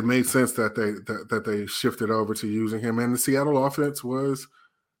 it made sense that they shifted over to using him. And the Seattle offense was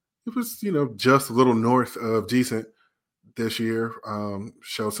just a little north of decent this year.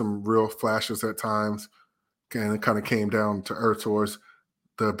 Showed some real flashes at times, and it kind of came down to earth towards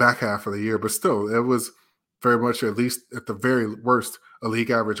the back half of the year. But still, it was very much, at least at the very worst, a league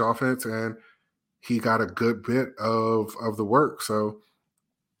average offense, and he got a good bit of the work. So,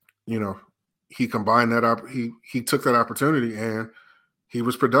 he combined that up. He took that opportunity and he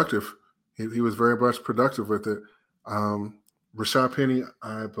was productive. He was very much productive with it. Rashad Penny,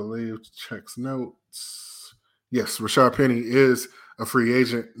 I believe, checks notes. Yes, Rashad Penny is a free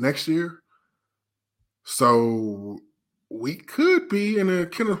agent next year. So we could be in a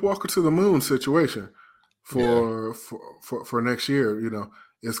Kenneth Walker to the moon situation for next year.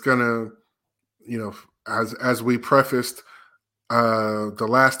 It's gonna, as we prefaced the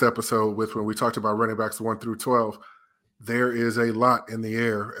last episode with when we talked about running backs 1 through 12, there is a lot in the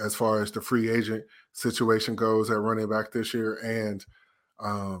air as far as the free agent situation goes at running back this year, and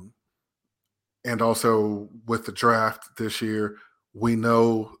also with the draft this year, we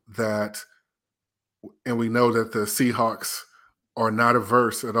know that the Seahawks are not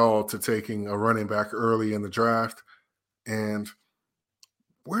averse at all to taking a running back early in the draft. And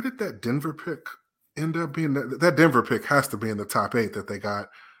where did that Denver pick end up being? That Denver pick has to be in the top 8 that they got.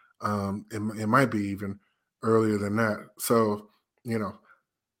 It might be even earlier than that. So,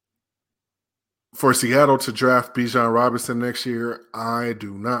 for Seattle to draft Bijan Robinson next year, I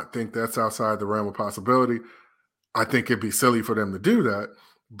do not think that's outside the realm of possibility. I think it'd be silly for them to do that,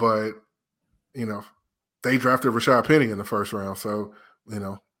 but they drafted Rashad Penny in the first round, so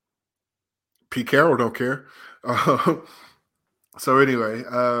Pete Carroll don't care. So anyway,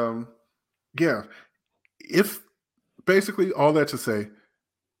 yeah, if basically all that to say,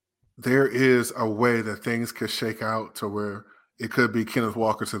 there is a way that things could shake out to where it could be Kenneth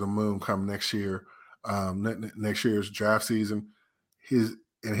Walker to the moon come next year, next year's draft season. His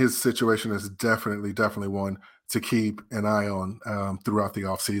situation is definitely one to keep an eye on throughout the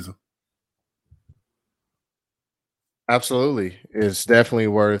offseason. Absolutely. It's definitely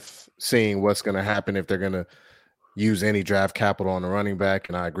worth seeing what's going to happen if they're going to use any draft capital on the running back.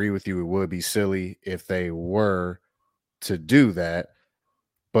 And I agree with you. It would be silly if they were to do that.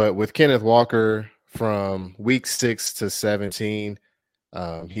 But with Kenneth Walker from week 6 to 17,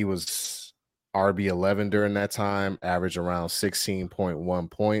 he was RB11 during that time, averaged around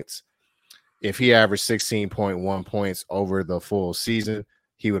 16.1 points. If he averaged 16.1 points over the full season,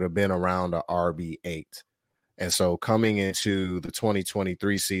 he would have been around a RB8. And so coming into the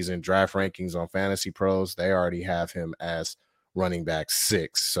 2023 season, draft rankings on Fantasy Pros, they already have him as running back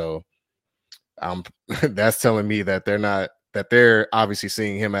 6. So that's telling me that they're obviously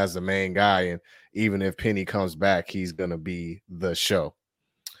seeing him as the main guy. And even if Penny comes back, he's going to be the show.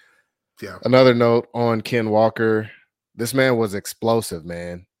 Yeah. Another note on Ken Walker, this man was explosive,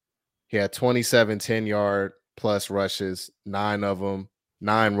 man. He had 27 10-yard plus rushes, 9 of them,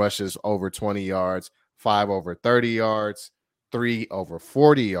 9 rushes over 20 yards, 5 over 30 yards, 3 over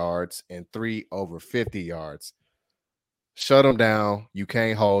 40 yards, and 3 over 50 yards. Shut him down. You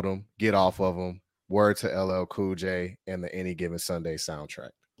can't hold him. Get off of him. Word to LL Cool J and the Any Given Sunday soundtrack.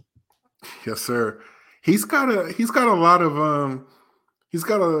 Yes, sir. He's got a lot of a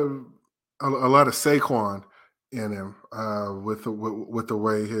lot of Saquon in him with the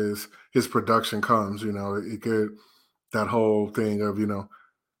way his production comes. It could, that whole thing of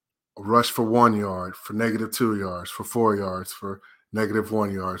rush for 1 yard, for -2 yards, for 4 yards, for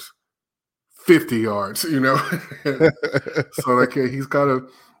 -1 yards, 50 yards. So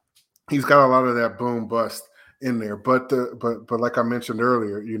he's got a lot of that boom bust in there. But like I mentioned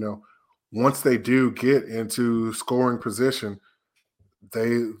earlier, once they do get into scoring position,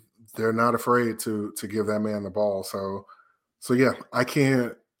 they're not afraid to give that man the ball. So yeah, I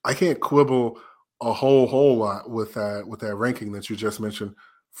can't quibble a whole lot with that ranking that you just mentioned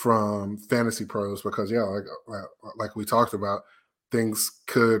from Fantasy Pros, because like we talked about, things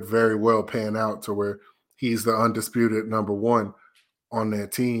could very well pan out to where he's the undisputed number 1 on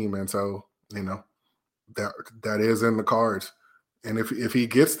that team. And so, that is in the cards. And if he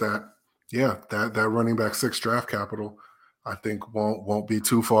gets that, yeah, that running back 6 draft capital, I think won't be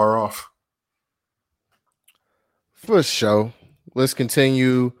too far off. For sure. Let's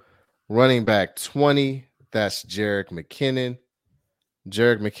continue. Running back 20, that's Jerick McKinnon.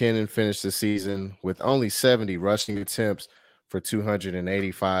 Jerick McKinnon finished the season with only 70 rushing attempts for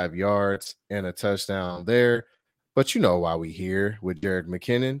 285 yards and a touchdown there. But you know why we here with Jerick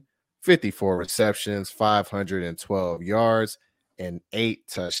McKinnon. 54 receptions, 512 yards, and 8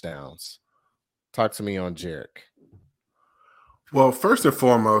 touchdowns. Talk to me on Jerick. Well, first and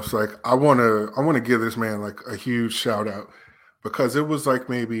foremost, I want to give this man a huge shout out, because it was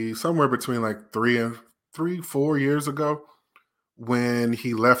maybe somewhere between 4 years ago when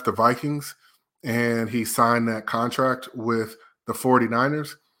he left the Vikings and he signed that contract with the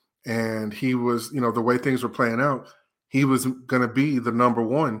 49ers. And he was, the way things were playing out, he was going to be the number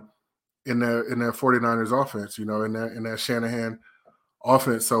 1 in that 49ers offense, in that Shanahan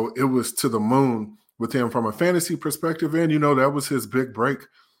offense. So it was to the moon with him from a fantasy perspective. And, that was his big break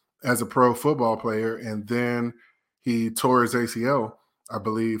as a pro football player. And then he tore his ACL, I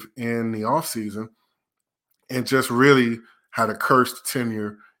believe, in the offseason, and just really had a cursed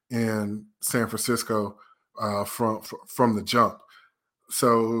tenure in San Francisco from the jump.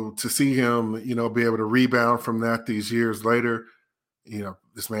 So to see him, be able to rebound from that these years later,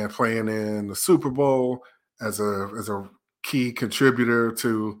 this man playing in the Super Bowl as a key contributor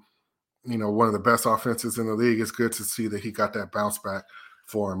to, one of the best offenses in the league, it's good to see that he got that bounce back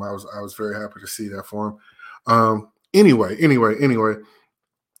for him. I was very happy to see that for him. Anyway.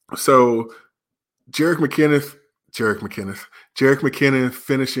 So Jerick McKinnon Jerick McKinnon. Jerick McKinnon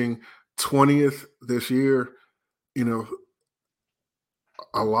finishing 20th this year. You know,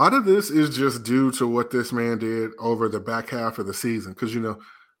 a lot of this is just due to what this man did over the back half of the season. Because,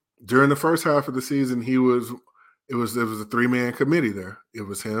 during the first half of the season, it was a 3-man committee there. It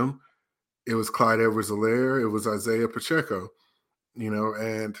was him, it was Clyde Edwards-Helaire, it was Isaiah Pacheco,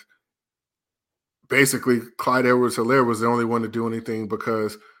 and basically Clyde Edwards-Helaire was the only one to do anything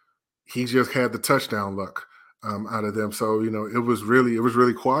because he just had the touchdown luck out of them. So, it was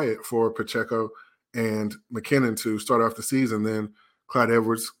really quiet for Pacheco and McKinnon to start off the season. Then Clyde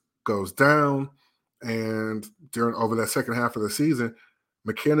Edwards goes down, and over that second half of the season,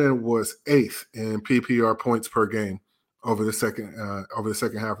 McKinnon was 8th in PPR points per game over the second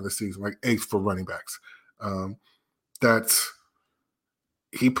half of the season, like 8th for running backs.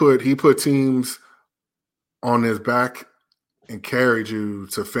 He put teams on his back and carried you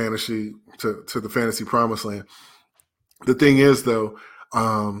to the fantasy promised land. The thing is, though,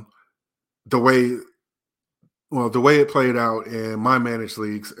 the way it played out in my managed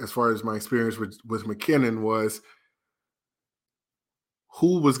leagues, as far as my experience with McKinnon, was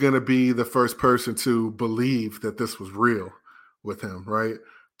who was going to be the first person to believe that this was real with him, right?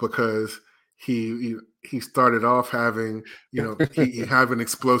 Because he started off having, he had an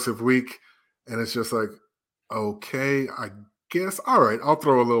explosive week, and it's just like, okay, I guess, all right, I'll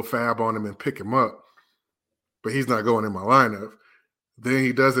throw a little fab on him and pick him up, but he's not going in my lineup. Then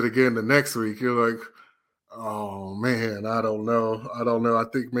he does it again the next week. You're like, oh man, I don't know. I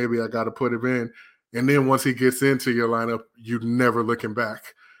think maybe I got to put him in. And then once he gets into your lineup, you never looking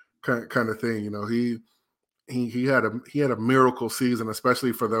back, kind of thing. He had a miracle season,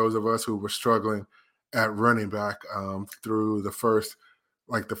 especially for those of us who were struggling at running back through the first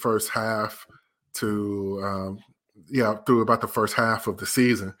half to through about the first half of the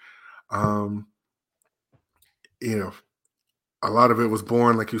season. A lot of it was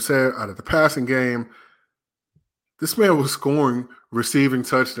born, like you said, out of the passing game. This man was scoring receiving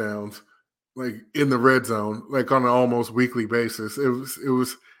touchdowns like in the red zone, like on an almost weekly basis. It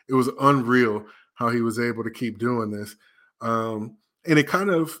was unreal how he was able to keep doing this. And it kind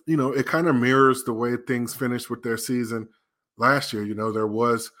of mirrors the way things finished with their season last year. There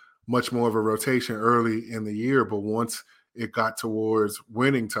was much more of a rotation early in the year, but once it got towards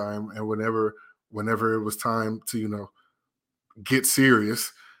winning time and whenever it was time to, get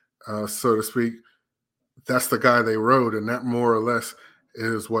serious, so to speak, that's the guy they rode. And that more or less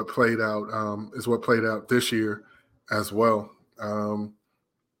is what played out this year as well.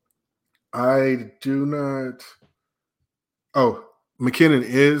 McKinnon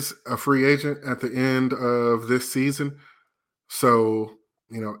is a free agent at the end of this season. So,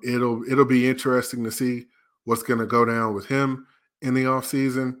 it'll be interesting to see what's going to go down with him in the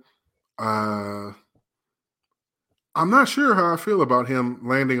offseason. I'm not sure how I feel about him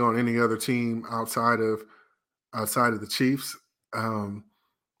landing on any other team outside of the Chiefs.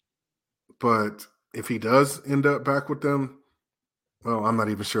 But if he does end up back with them, well, I'm not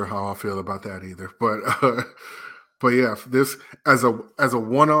even sure how I feel about that either. But yeah, this as a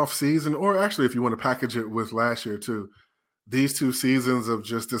one-off season, or actually if you want to package it with last year too, these 2 seasons of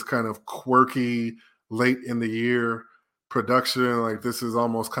just this kind of quirky late in the year production, like this is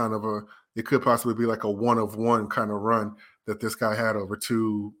almost kind of it could possibly be like a one-of-one kind of run that this guy had over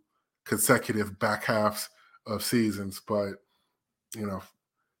 2 consecutive back halves of seasons. But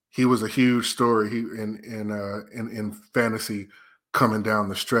he was a huge story in fantasy coming down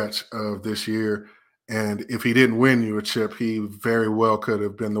the stretch of this year. And if he didn't win you a chip, he very well could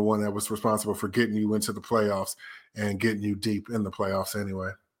have been the one that was responsible for getting you into the playoffs and getting you deep in the playoffs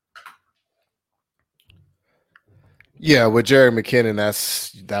anyway. Yeah, with Jerick McKinnon,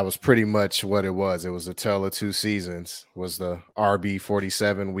 that was pretty much what it was. It was a tale of 2 seasons. Was the RB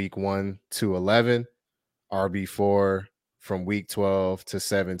 47 week 1 to 11, RB 4 from week 12 to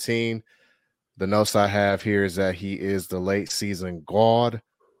 17. The notes I have here is that he is the late season god.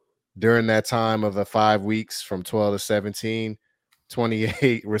 During that time of the 5 weeks from 12 to 17,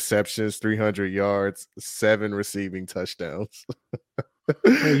 28 receptions, 300 yards, 7 receiving touchdowns.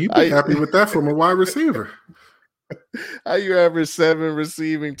 Man, you'd be happy with that from a wide receiver. How you average 7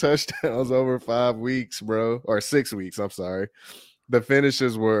 receiving touchdowns over 5 weeks, bro? Or 6 weeks, I'm sorry. The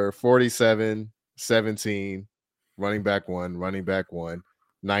finishes were 47, 17, running back 1,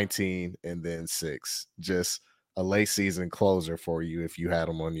 19, and then 6. Just a late season closer for you if you had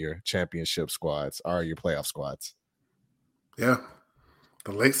him on your championship squads or your playoff squads. Yeah.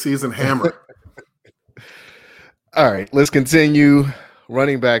 The late season hammer. All right, let's continue.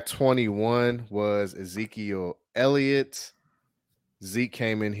 Running back 21 was Ezekiel Elliott. Zeke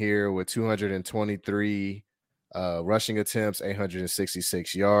came in here with 223 Rushing attempts,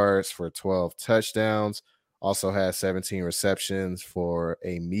 866 yards for 12 touchdowns. Also has 17 receptions for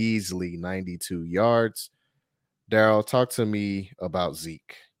a measly 92 yards. Daryl, talk to me about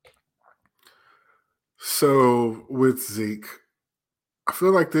Zeke. So with Zeke, I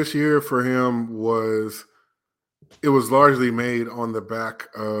feel like this year for him was largely made on the back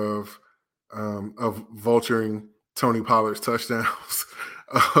of vulturing Tony Pollard's touchdowns.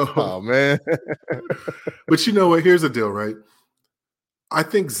 Oh man. But you know what? Here's the deal, right? I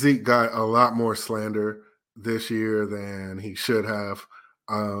think Zeke got a lot more slander this year than he should have.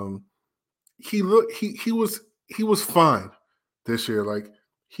 He was fine this year. Like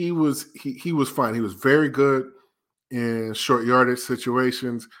he was fine. He was very good in short yardage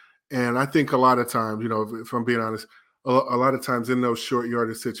situations. And I think a lot of times, you know, if I'm being honest, a lot of times in those short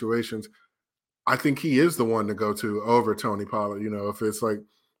yardage situations, I think he is the one to go to over Tony Pollard. You know, if it's like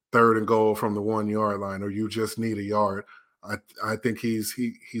 3rd and goal from the 1 yard line, or you just need a yard, I think he's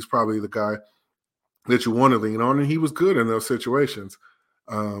probably the guy that you want to lean on, and he was good in those situations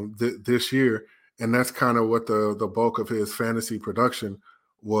this year, and that's kind of what the bulk of his fantasy production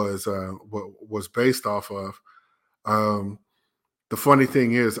was based off of. The funny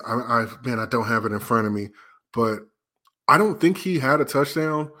thing is, I don't have it in front of me, but I don't think he had a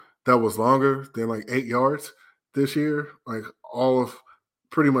touchdown that was longer than like 8 yards this year. Like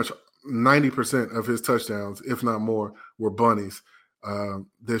pretty much 90% of his touchdowns, if not more, were bunnies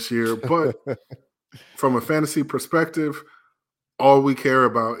this year. But from a fantasy perspective, all we care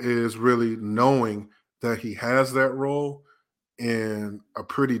about is really knowing that he has that role in a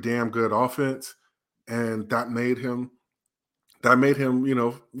pretty damn good offense, and that made him, you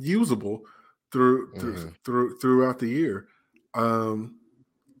know, usable throughout the year.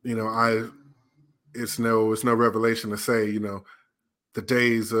 You know, it's no revelation to say, you know, the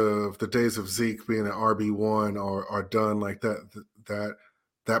days of Zeke being an RB1 are done. Like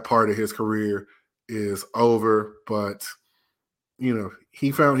that part of his career is over. But you know,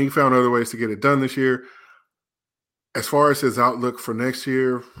 he found other ways to get it done this year. As far as his outlook for next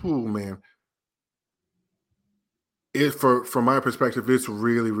year, man, from my perspective, it's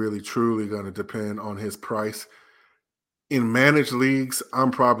really, really, truly going to depend on his price. In managed leagues,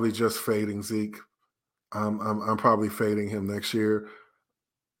 I'm probably just fading Zeke. I'm probably fading him next year.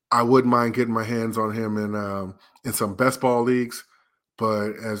 I wouldn't mind getting my hands on him in some best ball leagues,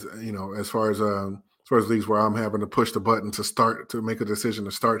 but as you know, as far as leagues where I'm having to push the button to make a decision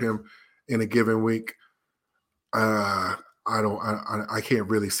to start him in a given week, I can't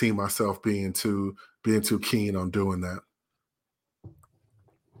really see myself being too keen on doing that.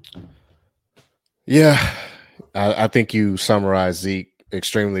 Yeah, I think you summarized Zeke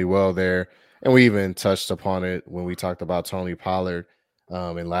extremely well there. And we even touched upon it when we talked about Tony Pollard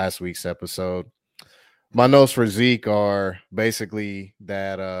in last week's episode. My notes for Zeke are basically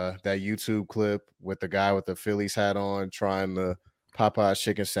that YouTube clip with the guy with the Phillies hat on trying the Popeye's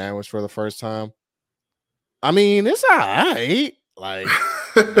chicken sandwich for the first time. I mean, it's all right. Like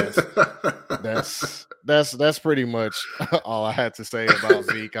that's pretty much all I had to say about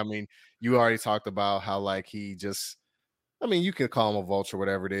Zeke. I mean, you already talked about how like he just, I mean, you can call him a vulture,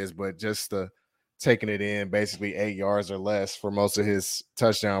 whatever it is, but just taking it in basically 8 yards or less for most of his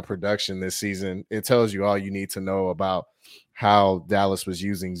touchdown production this season, it tells you all you need to know about how Dallas was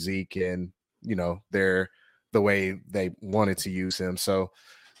using Zeke and, you know, the way they wanted to use him. So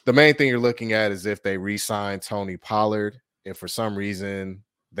the main thing you're looking at is if they re-sign Tony Pollard. If for some reason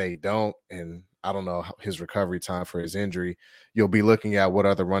they don't, and I don't know his recovery time for his injury, you'll be looking at what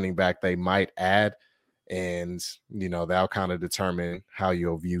other running back they might add. And, you know, that'll kind of determine how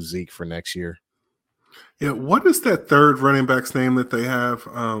you'll view Zeke for next year. Yeah. What is that third running back's name that they have?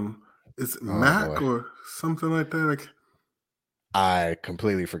 Is it Mac or something like that? I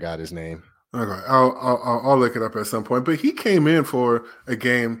completely forgot his name. Okay. I'll look it up at some point. But he came in for a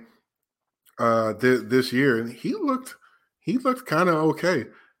game this year, and he looked kind of okay.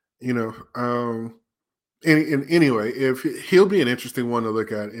 You know, anyway, if he'll be an interesting one to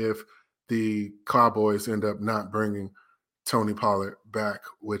look at if the Cowboys end up not bringing Tony Pollard back,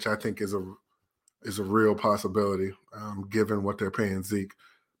 which I think is a real possibility, given what they're paying Zeke.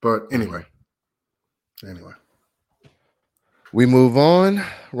 But anyway, we move on.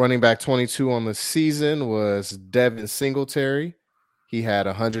 Running back 22 on the season was Devin Singletary. He had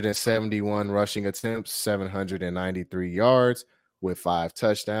 171 rushing attempts, 793 yards with 5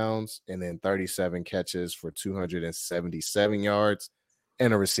 touchdowns, and then 37 catches for 277 yards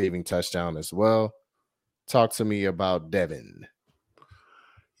and a receiving touchdown as well. Talk to me about Devin.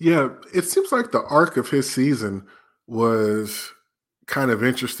 Yeah, it seems like the arc of his season was kind of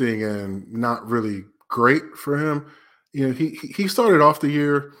interesting and not really great for him. You know, he started off the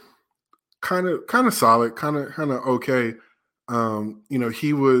year kind of solid, kind of okay. You know,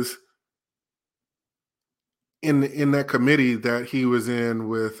 he was in that committee that he was in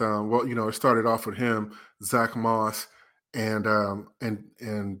with well, you know, it started off with him, Zach Moss, and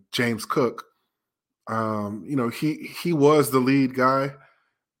James Cook. You know, he was the lead guy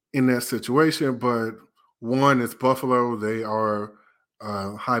in that situation, but one, it's Buffalo. They are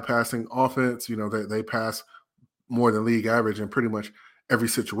high passing offense. You know, they pass more than league average in pretty much every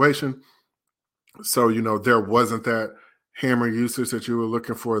situation. So, you know, there wasn't that hammer usage that you were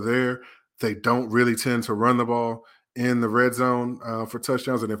looking for there. They don't really tend to run the ball in the red zone for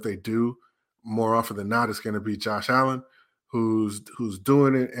touchdowns. And if they do, more often than not, it's going to be Josh Allen who's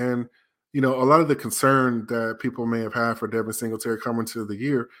doing it. And, you know, a lot of the concern that people may have had for Devin Singletary coming to the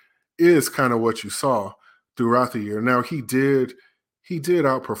year is kind of what you saw throughout the year. Now he did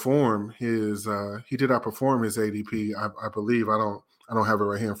outperform his ADP. I believe I don't have it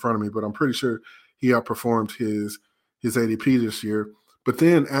right here in front of me, but I'm pretty sure he outperformed his ADP this year. But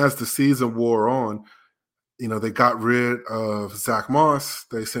then as the season wore on, you know, they got rid of Zach Moss.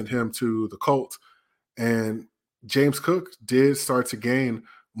 They sent him to the Colts. And James Cook did start to gain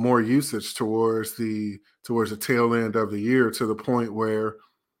more usage towards the tail end of the year, to the point where,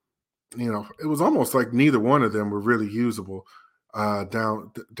 you know, it was almost like neither one of them were really usable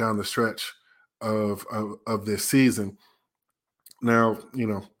down the stretch of this season. Now, you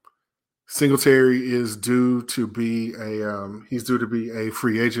know, Singletary is due to be a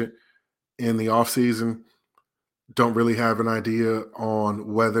free agent in the offseason. Don't really have an idea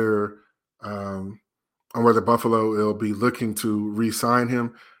on whether Buffalo will be looking to re-sign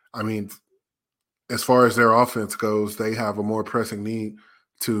him. I mean, as far as their offense goes, they have a more pressing need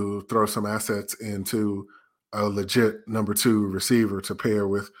to throw some assets into a legit number 2 receiver to pair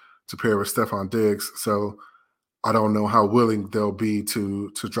with Stephon Diggs. So I don't know how willing they'll be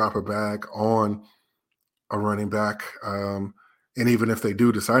to drop a bag on a running back. And even if they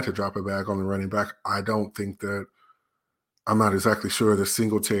do decide to drop a bag on the running back, I'm not exactly sure that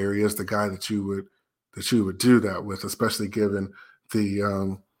Singletary is the guy that you would do that with, especially given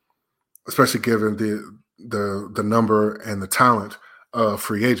the number and the talent of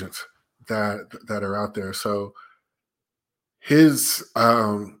free agents that are out there. So his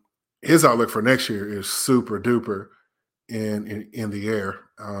outlook for next year is super duper in the air.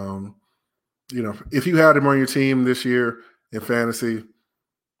 You know, if you had him on your team this year in fantasy,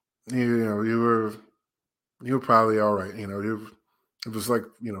 you were probably all right. You know, it was like,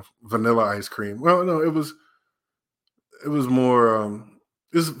 you know, vanilla ice cream. Well, no, it was more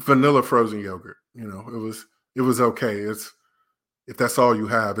it was vanilla frozen yogurt. You know, it was okay. If that's all you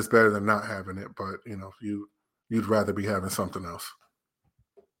have, it's better than not having it. But, you know, you'd rather be having something else.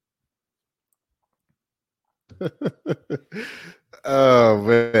 Oh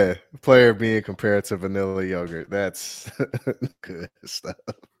man, player being compared to vanilla yogurt. That's good stuff.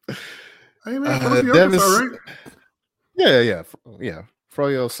 Hey man, frozen yogurt's all right. Yeah.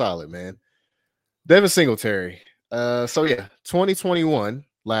 Froyo solid, man. Devin Singletary. So yeah, 2021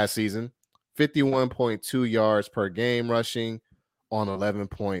 last season, 51.2 yards per game rushing on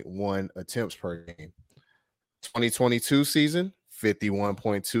 11.1 attempts per game. 2022 season,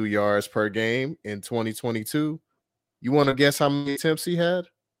 51.2 yards per game in 2022. You want to guess how many attempts he had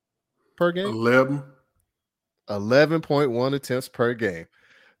per game? 11.1 attempts per game.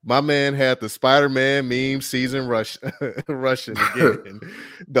 My man had the Spider-Man meme season rushing again.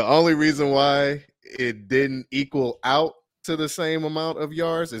 The only reason why it didn't equal out to the same amount of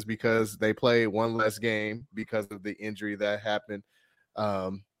yards is because they played one less game because of the injury that happened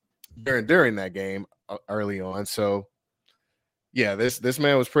during that game early on. So yeah, this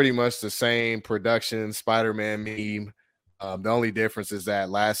man was pretty much the same production, Spider-Man meme. The only difference is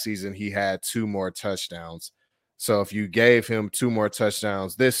that last season he had 2 more touchdowns. So if you gave him 2 more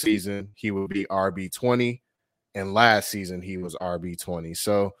touchdowns this season, he would be RB20, and last season he was RB20.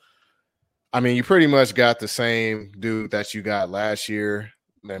 So, I mean, you pretty much got the same dude that you got last year.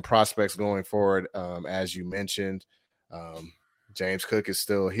 And prospects going forward, as you mentioned, James Cook is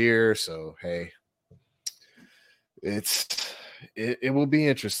still here. So, hey, it will be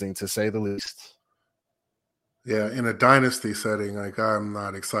interesting to say the least. Yeah, in a dynasty setting, like, I'm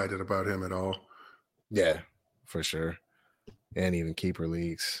not excited about him at all. Yeah, for sure. And even keeper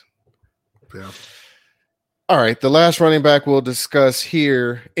leagues. Yeah. All right, the last running back we'll discuss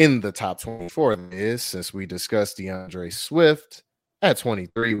here in the top 24 is, since we discussed DeAndre Swift, at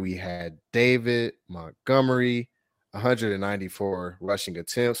 23, we had David Montgomery, 194 rushing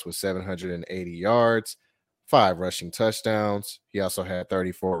attempts with 780 yards, 5 rushing touchdowns. He also had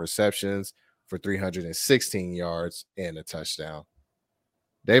 34 receptions for 316 yards and a touchdown.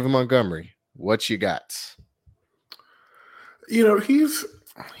 David Montgomery, what you got? You know, he's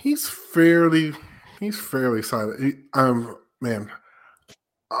fairly silent. Man,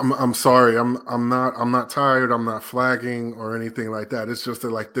 I'm sorry. I'm not tired. I'm not flagging or anything like that. It's just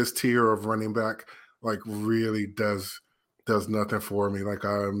that like this tier of running back like really does nothing for me. Like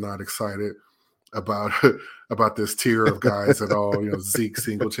I'm not excited about about this tier of guys at all. You know, Zeke,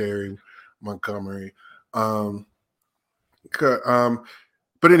 Singletary, Montgomery. But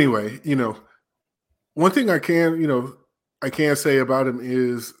anyway, you know, one thing I can say about him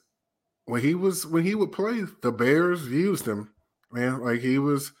is when he would play, the Bears used him, man. Like he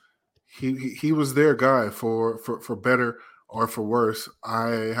was their guy for better or for worse.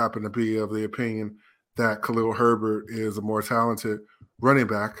 I happen to be of the opinion that Khalil Herbert is a more talented running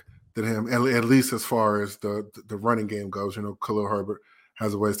back than him, at least as far as the running game goes. You know, Khalil Herbert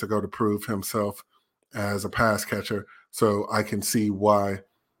has a ways to go to prove himself as a pass catcher. So I can see why.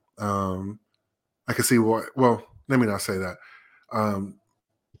 Well, let me not say that.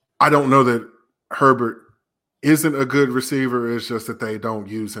 I don't know that Herbert isn't a good receiver. It's just that they don't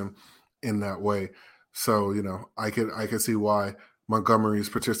use him in that way. So, you know, I could see why Montgomery's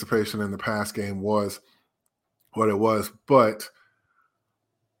participation in the pass game was what it was. But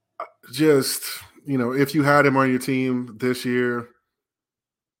just, you know, if you had him on your team this year,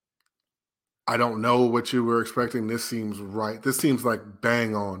 I don't know what you were expecting. This seems right. This seems like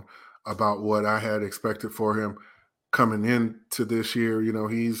bang on about what I had expected for him coming into this year. You know,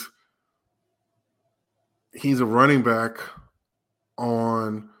 he's a running back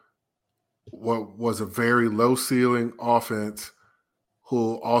on what was a very low ceiling offense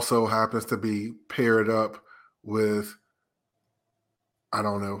who also happens to be paired up with, I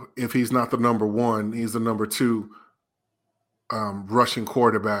don't know, if he's not the number one, he's the number two rushing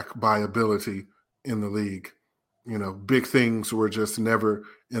quarterback by ability in the league. You know, big things were just never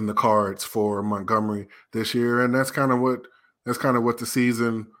in the cards for Montgomery this year, and that's kind of what the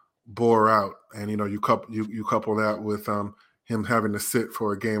season bore out. And you know, you couple that with him having to sit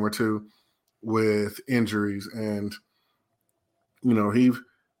for a game or two with injuries, and you know, he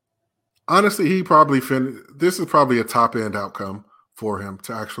probably this is probably a top end outcome for him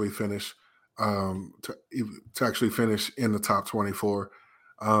to actually finish to actually finish in the top 24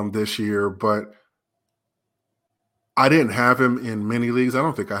 this year. But I didn't have him in many leagues. I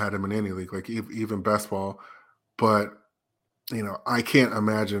don't think I had him in any league, like even best ball. But you know, I can't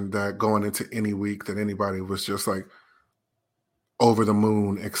imagine that going into any week that anybody was just like over the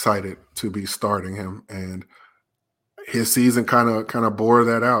moon excited to be starting him. And his season kind of bore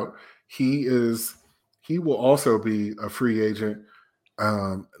that out. He will also be a free agent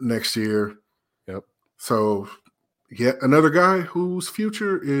next year. Yep. So yet another guy whose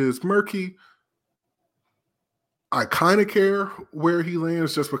future is murky. I kind of care where he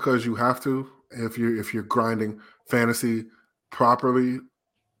lands just because you have to if you're grinding fantasy properly,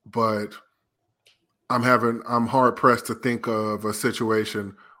 but I'm hard pressed to think of a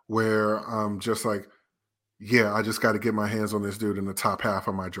situation where I'm just like, yeah, I just got to get my hands on this dude in the top half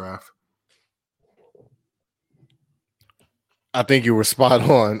of my draft. I think you were spot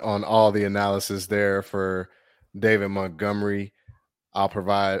on all the analysis there for David Montgomery. I'll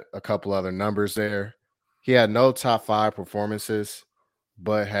provide a couple other numbers there. He had no top 5 performances,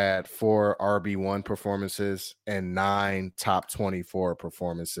 but had 4 RB1 performances and 9 top 24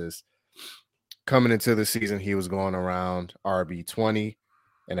 performances. Coming into the season, he was going around RB20.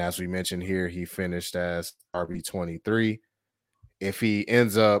 And as we mentioned here, he finished as RB23. If he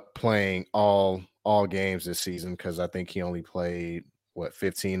ends up playing all games this season, because I think he only played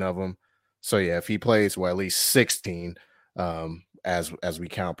 15 of them. So yeah, if he plays at least 16, as we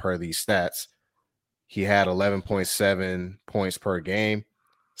count per these stats, he had 11.7 points per game.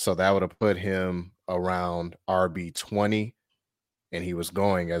 So that would have put him around RB20, and he was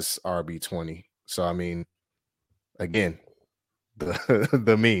going as RB20. So I mean, again,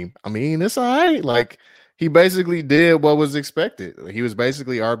 the meme. I mean, it's all right. Like, he basically did what was expected. He was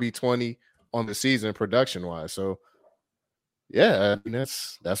basically RB20 on the season production wise. So yeah, I mean,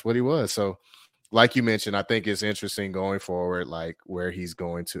 that's what he was. So like you mentioned, I think it's interesting going forward, like where he's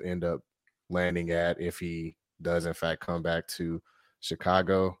going to end up landing at if he does in fact come back to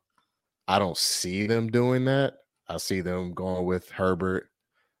Chicago. I don't see them doing that. I see them going with Herbert,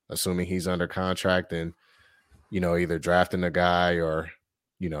 assuming he's under contract, and you know, either drafting a guy or,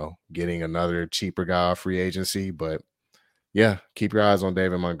 you know, getting another cheaper guy off free agency. But yeah, keep your eyes on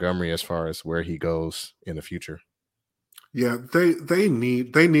David Montgomery as far as where he goes in the future. Yeah, they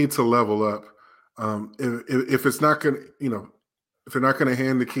need to level up. If it's not going to, you know, if they're not going to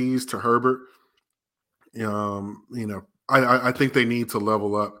hand the keys to Herbert, I think they need to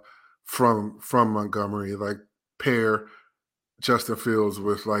level up from Montgomery, like pair Justin Fields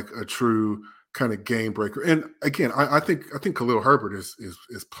with like a true kind of game breaker. And again, I think Khalil Herbert is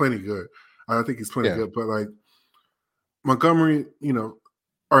plenty good. I think he's plenty Yeah. good, but like Montgomery, all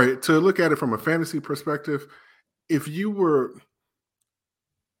right, to look at it from a fantasy perspective, if you were,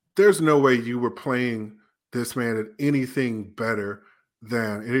 there's no way you were playing this man at anything better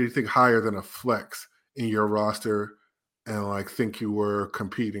than anything higher than a flex in your roster and like think you were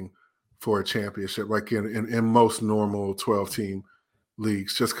competing for a championship, like in most normal 12 team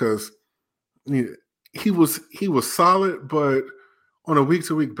leagues, just because he was solid, but on a week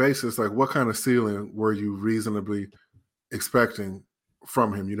to week basis, like what kind of ceiling were you reasonably expecting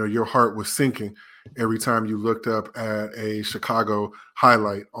from him? Your heart was sinking every time you looked up at a Chicago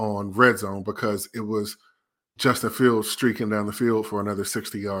highlight on Red Zone because it was Justin Fields streaking down the field for another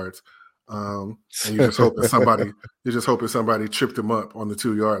 60 yards. And you're just hoping somebody tripped him up on the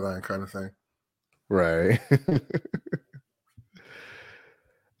 2-yard line kind of thing. Right.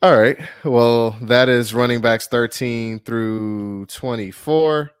 All right. Well, that is running backs 13 through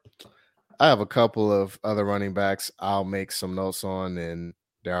 24. I have a couple of other running backs I'll make some notes on, and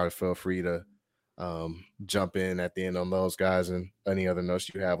Daryl, feel free to jump in at the end on those guys and any other notes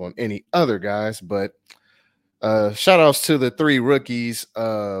you have on any other guys. But shout outs to the 3 rookies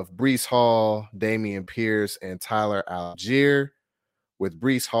of Breece Hall, Dameon Pierce, and Tyler Algier. With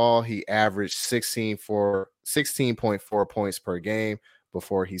Breece Hall, he averaged 16.4 points per game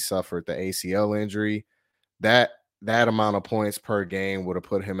before he suffered the ACL injury. That amount of points per game would have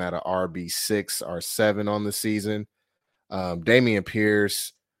put him at an RB6 or 7 on the season. Dameon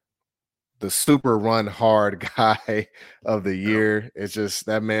Pierce, the super run hard guy of the year. It's just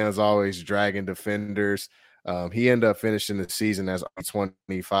that man's always dragging defenders. He ended up finishing the season as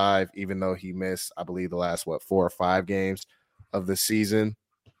 25, even though he missed, I believe, the last 4 or 5 games of the season.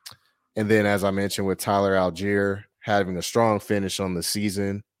 And then, as I mentioned, with Tyler Algier having a strong finish on the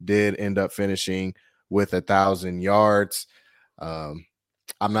season, did end up finishing with 1,000 yards. I'm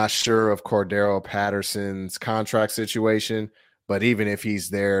not sure of Cordero Patterson's contract situation, but even if he's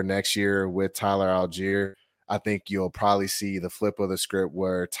there next year with Tyler Algier, I think you'll probably see the flip of the script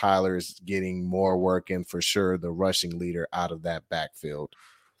where Tyler is getting more work and for sure the rushing leader out of that backfield.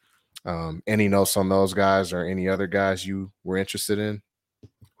 Any notes on those guys or any other guys you were interested in?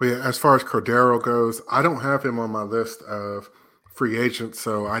 Well, yeah, as far as Cordero goes, I don't have him on my list of free agents,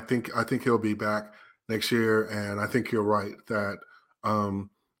 so I think he'll be back next year, and I think you're right that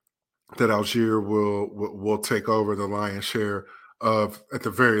that Algier will take over the lion's share of, at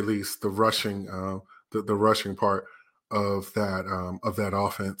the very least, the rushing the rushing part of that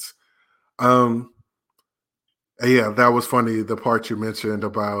offense. Yeah, that was funny. The part you mentioned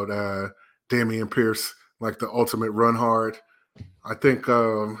about Dameon Pierce, like the ultimate run hard. I think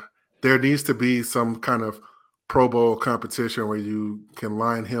there needs to be some kind of Pro Bowl competition where you can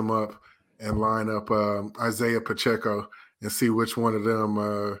line him up and line up Isaiah Pacheco and see which one of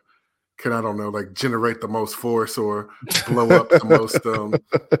them can, I don't know, like generate the most force or blow up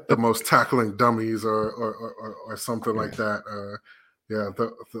the most tackling dummies or something like that. Yeah,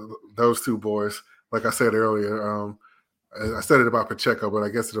 those 2 boys. Like I said earlier, I said it about Pacheco, but I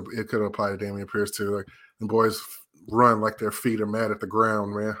guess it could apply to Dameon Pierce too. Like the boys run like their feet are mad at the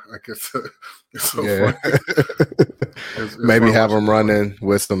ground, man. I guess it's so funny. It's maybe have them running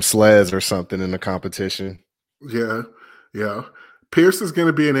with some sleds or something in the competition. Yeah. Pierce is going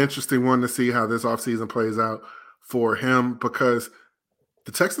to be an interesting one to see how this offseason plays out for him because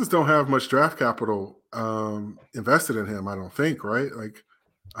the Texans don't have much draft capital invested in him, I don't think, right? Like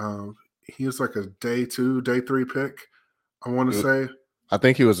he was like a day 2, day 3 pick, I want to say. I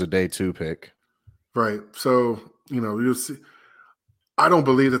think he was a day 2 pick. Right. So, you'll see. I don't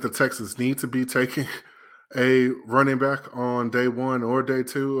believe that the Texans need to be taking a running back on day 1 or day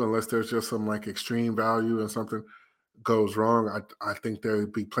 2 unless there's just some like extreme value and something goes wrong. I think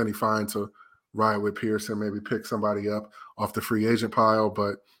there'd be plenty fine to ride with Pierce and maybe pick somebody up off the free agent pile.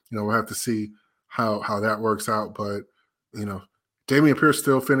 But, we'll have to see how that works out. But, Dameon Pierce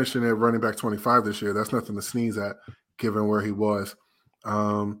still finishing at running back 25 this year. That's nothing to sneeze at given where he was.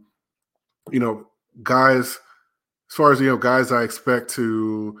 Guys, as far as, guys I expect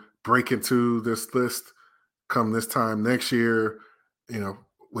to break into this list come this time next year,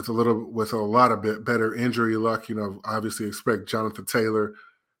 with a lot of bit better injury luck, obviously expect Jonathan Taylor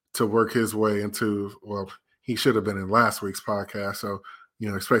to work his way into, well, he should have been in last week's podcast. So,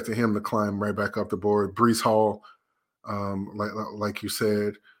 expecting him to climb right back up the board. Breece Hall, like you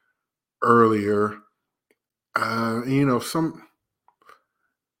said earlier, some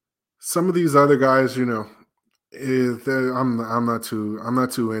some of these other guys, I'm not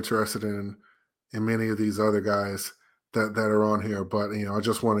too interested in many of these other guys that are on here. But I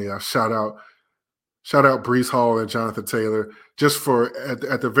just want to shout out Brees Hall and Jonathan Taylor, just for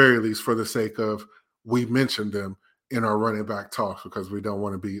at the very least for the sake of we mentioned them in our running back talk, because we don't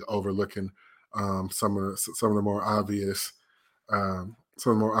want to be overlooking some of the more obvious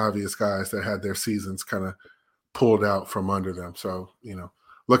guys that had their seasons kind of pulled out from under them. So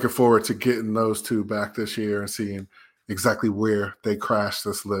looking forward to getting those two back this year and seeing exactly where they crash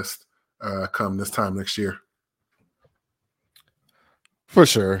this list come this time next year. For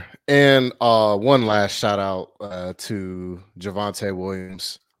sure. And one last shout out to Javonte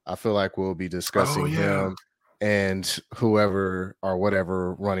Williams. I feel like we'll be discussing him and whoever or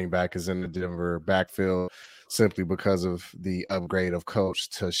whatever running back is in the Denver backfield simply because of the upgrade of coach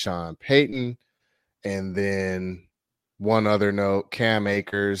to Sean Payton. And then one other note, Cam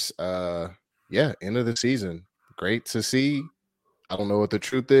Akers, end of the season. Great to see. I don't know what the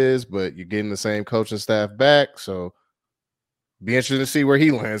truth is, but you're getting the same coaching staff back. So be interested to see where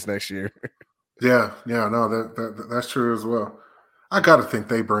he lands next year. Yeah, no, that's true as well. I got to think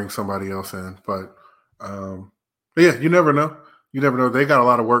they bring somebody else in, but yeah, you never know. You never know. They got a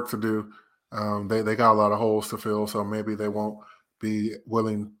lot of work to do. They got a lot of holes to fill, so maybe they won't be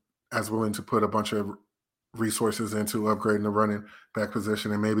willing to put a bunch of resources into upgrading the running back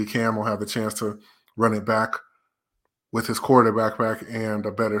position, and maybe Cam will have the chance to run it back with his quarterback back and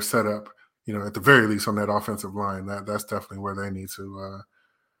a better setup. At the very least on that offensive line, that's definitely where they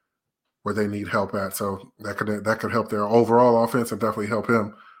need help at. So that could help their overall offense and definitely help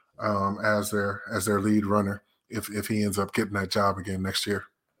him as their lead runner if he ends up getting that job again next year.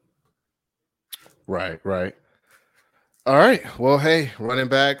 Right. All right. Well, hey, running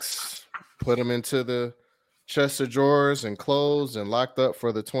backs, put them into the chest of drawers and closed and locked up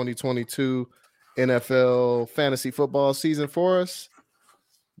for the 2022 NFL fantasy football season for us.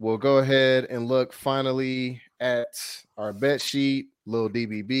 We'll go ahead and look finally at our bet sheet, Lil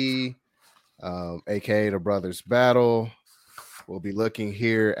DBB, aka the Brothers Battle. We'll be looking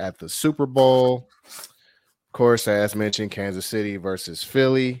here at the Super Bowl. Of course, as mentioned, Kansas City versus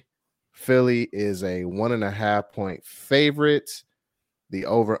Philly. Philly is a 1.5 point favorite. The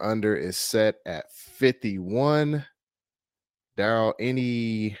over-under is set at 51. Daryl,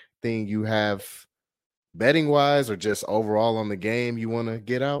 anything you have betting wise or just overall on the game you want to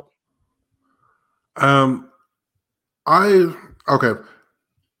get out? I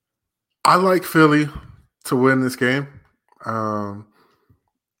like Philly to win this game. That's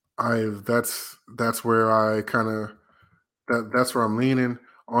where that's where I'm leaning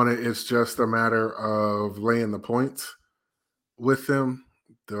on it. It's just a matter of laying the points with them.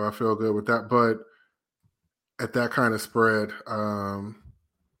 Do I feel good with that? But at that kind of spread, I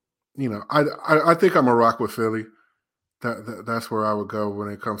think I'm a rock with Philly. That's where I would go when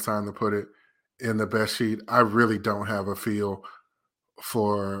it comes time to put it in the best sheet. I really don't have a feel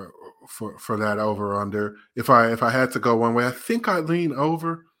for that over under. If I had to go one way, I think I lean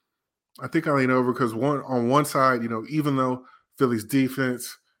over. Because on one side, even though Philly's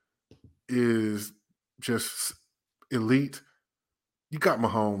defense is just elite, you got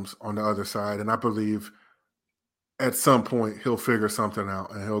Mahomes on the other side, and I believe at some point he'll figure something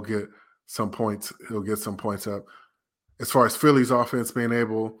out and he'll get some points. He'll get some points up. As far as Philly's offense being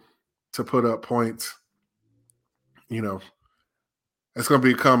able to put up points, it's going to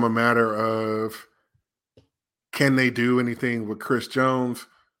become a matter of, can they do anything with Chris Jones?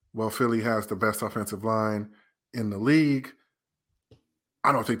 Well, Philly has the best offensive line in the league.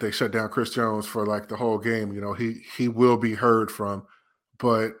 I don't think they shut down Chris Jones for like the whole game. He will be heard from,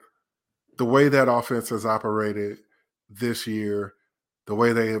 but the way that offense has operated this year, the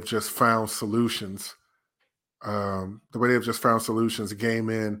way they have just found solutions, game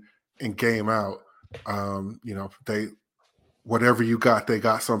in and game out, they, whatever you got, they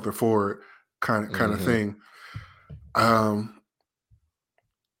got something for it, kind of thing.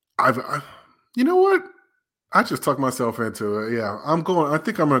 You know what? I just tucked myself into it. Yeah, I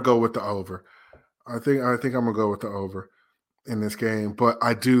think I'm going to go with the over. I think I'm going to go with the over in this game, but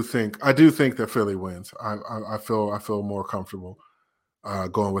I do think that Philly wins. I feel more comfortable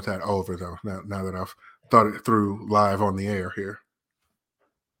going with that over though. Now that I've thought it through live on the air here.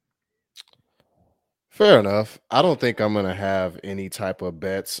 Fair enough. I don't think I'm going to have any type of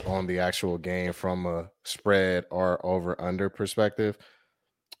bets on the actual game from a spread or over-under perspective.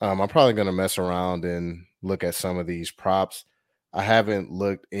 I'm probably going to mess around and look at some of these props. I haven't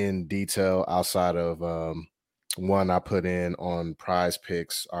looked in detail outside of one I put in on Prize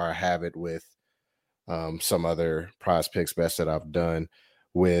Picks, or I have it with some other Prize Picks bets that I've done.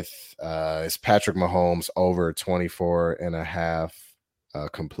 with is Patrick Mahomes over 24.5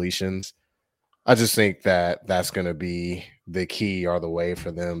 completions. I just think that that's going to be the key or the way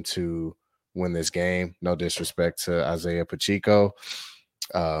for them to win this game. No disrespect to Isaiah Pacheco.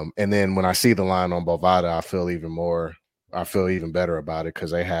 And then when I see the line on Bovada, I feel even better about it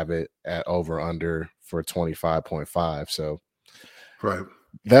because they have it at over under for 25.5. So right.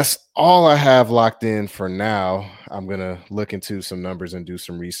 That's all I have locked in for now. I'm going to look into some numbers and do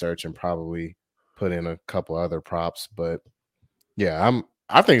some research and probably put in a couple other props. But yeah,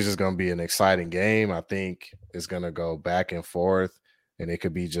 I think it's just going to be an exciting game. I think it's going to go back and forth, and it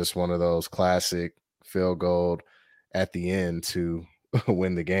could be just one of those classic field goal at the end to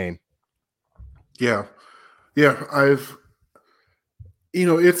win the game. Yeah.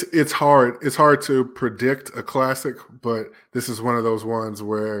 It's hard. It's hard to predict a classic, but this is one of those ones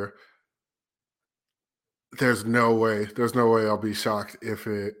where there's no way I'll be shocked if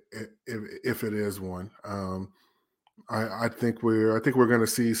it is one. I think we're going to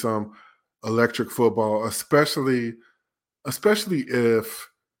see some electric football, especially if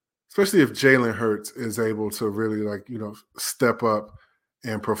Jalen Hurts is able to really step up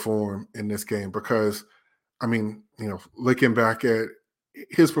and perform in this game. Because I mean, looking back at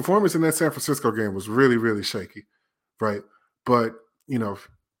his performance in that San Francisco game was really, really shaky, right? But you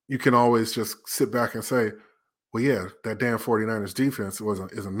can always just sit back and say, well, yeah, that damn 49ers defense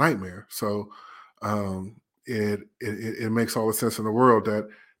is a nightmare. So it makes all the sense in the world that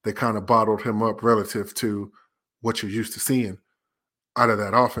they kind of bottled him up relative to what you're used to seeing out of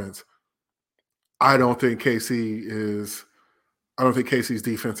that offense. I don't think KC's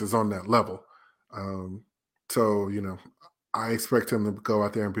defense is on that level. So I expect him to go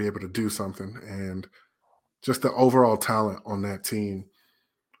out there and be able to do something, and just the overall talent on that team.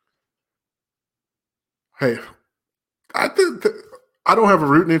 Hey, I think I don't have a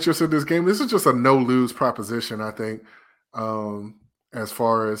rooting interest in this game. This is just a no-lose proposition, I think. As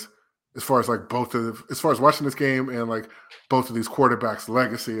far as watching this game and like both of these quarterbacks'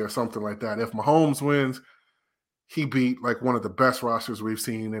 legacy or something like that. If Mahomes wins, he beat like one of the best rosters we've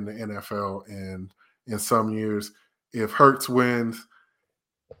seen in the NFL in some years. If Hurts wins,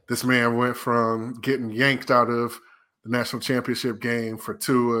 this man went from getting yanked out of the national championship game for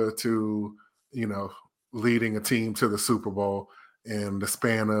Tua to, leading a team to the Super Bowl in the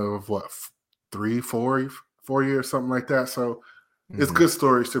span of 4 years, something like that. So it's good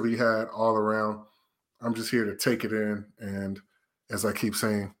stories to be had all around. I'm just here to take it in and, as I keep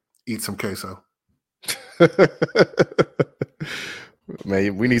saying, eat some queso.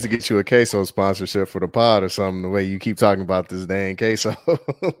 Man, we need to get you a queso sponsorship for the pod or something. The way you keep talking about this dang queso.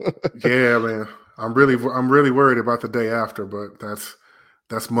 Yeah, man. I'm really worried about the day after, but that's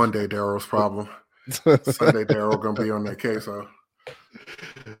Monday Daryl's problem. Sunday Daryl gonna be on that queso.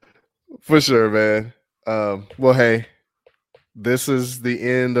 For sure, man. Well, hey, this is the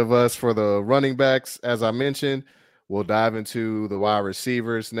end of us for the running backs. As I mentioned, we'll dive into the wide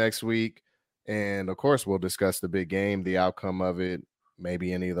receivers next week. And of course, we'll discuss the big game, the outcome of it,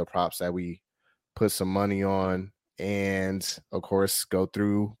 maybe any of the props that we put some money on, and of course, go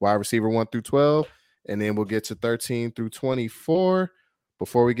through wide receiver 1 through 12, and then we'll get to 13 through 24.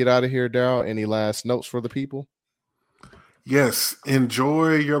 Before we get out of here, Daryl, any last notes for the people? Yes,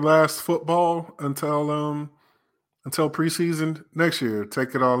 enjoy your last football until preseason next year.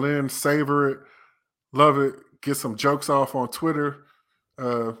 Take it all in, savor it, love it, get some jokes off on Twitter.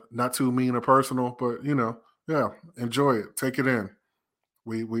 Not too mean or personal, but enjoy it. Take it in.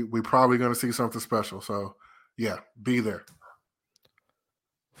 We probably going to see something special. So yeah, be there.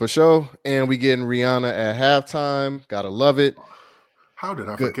 For sure. And we getting Rihanna at halftime. Gotta love it. How did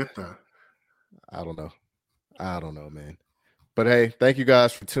I forget that? I don't know, man. But hey, thank you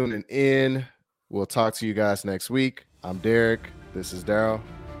guys for tuning in. We'll talk to you guys next week. I'm Derek. This is Daryl.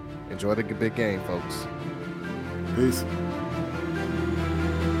 Enjoy the big game, folks. Peace.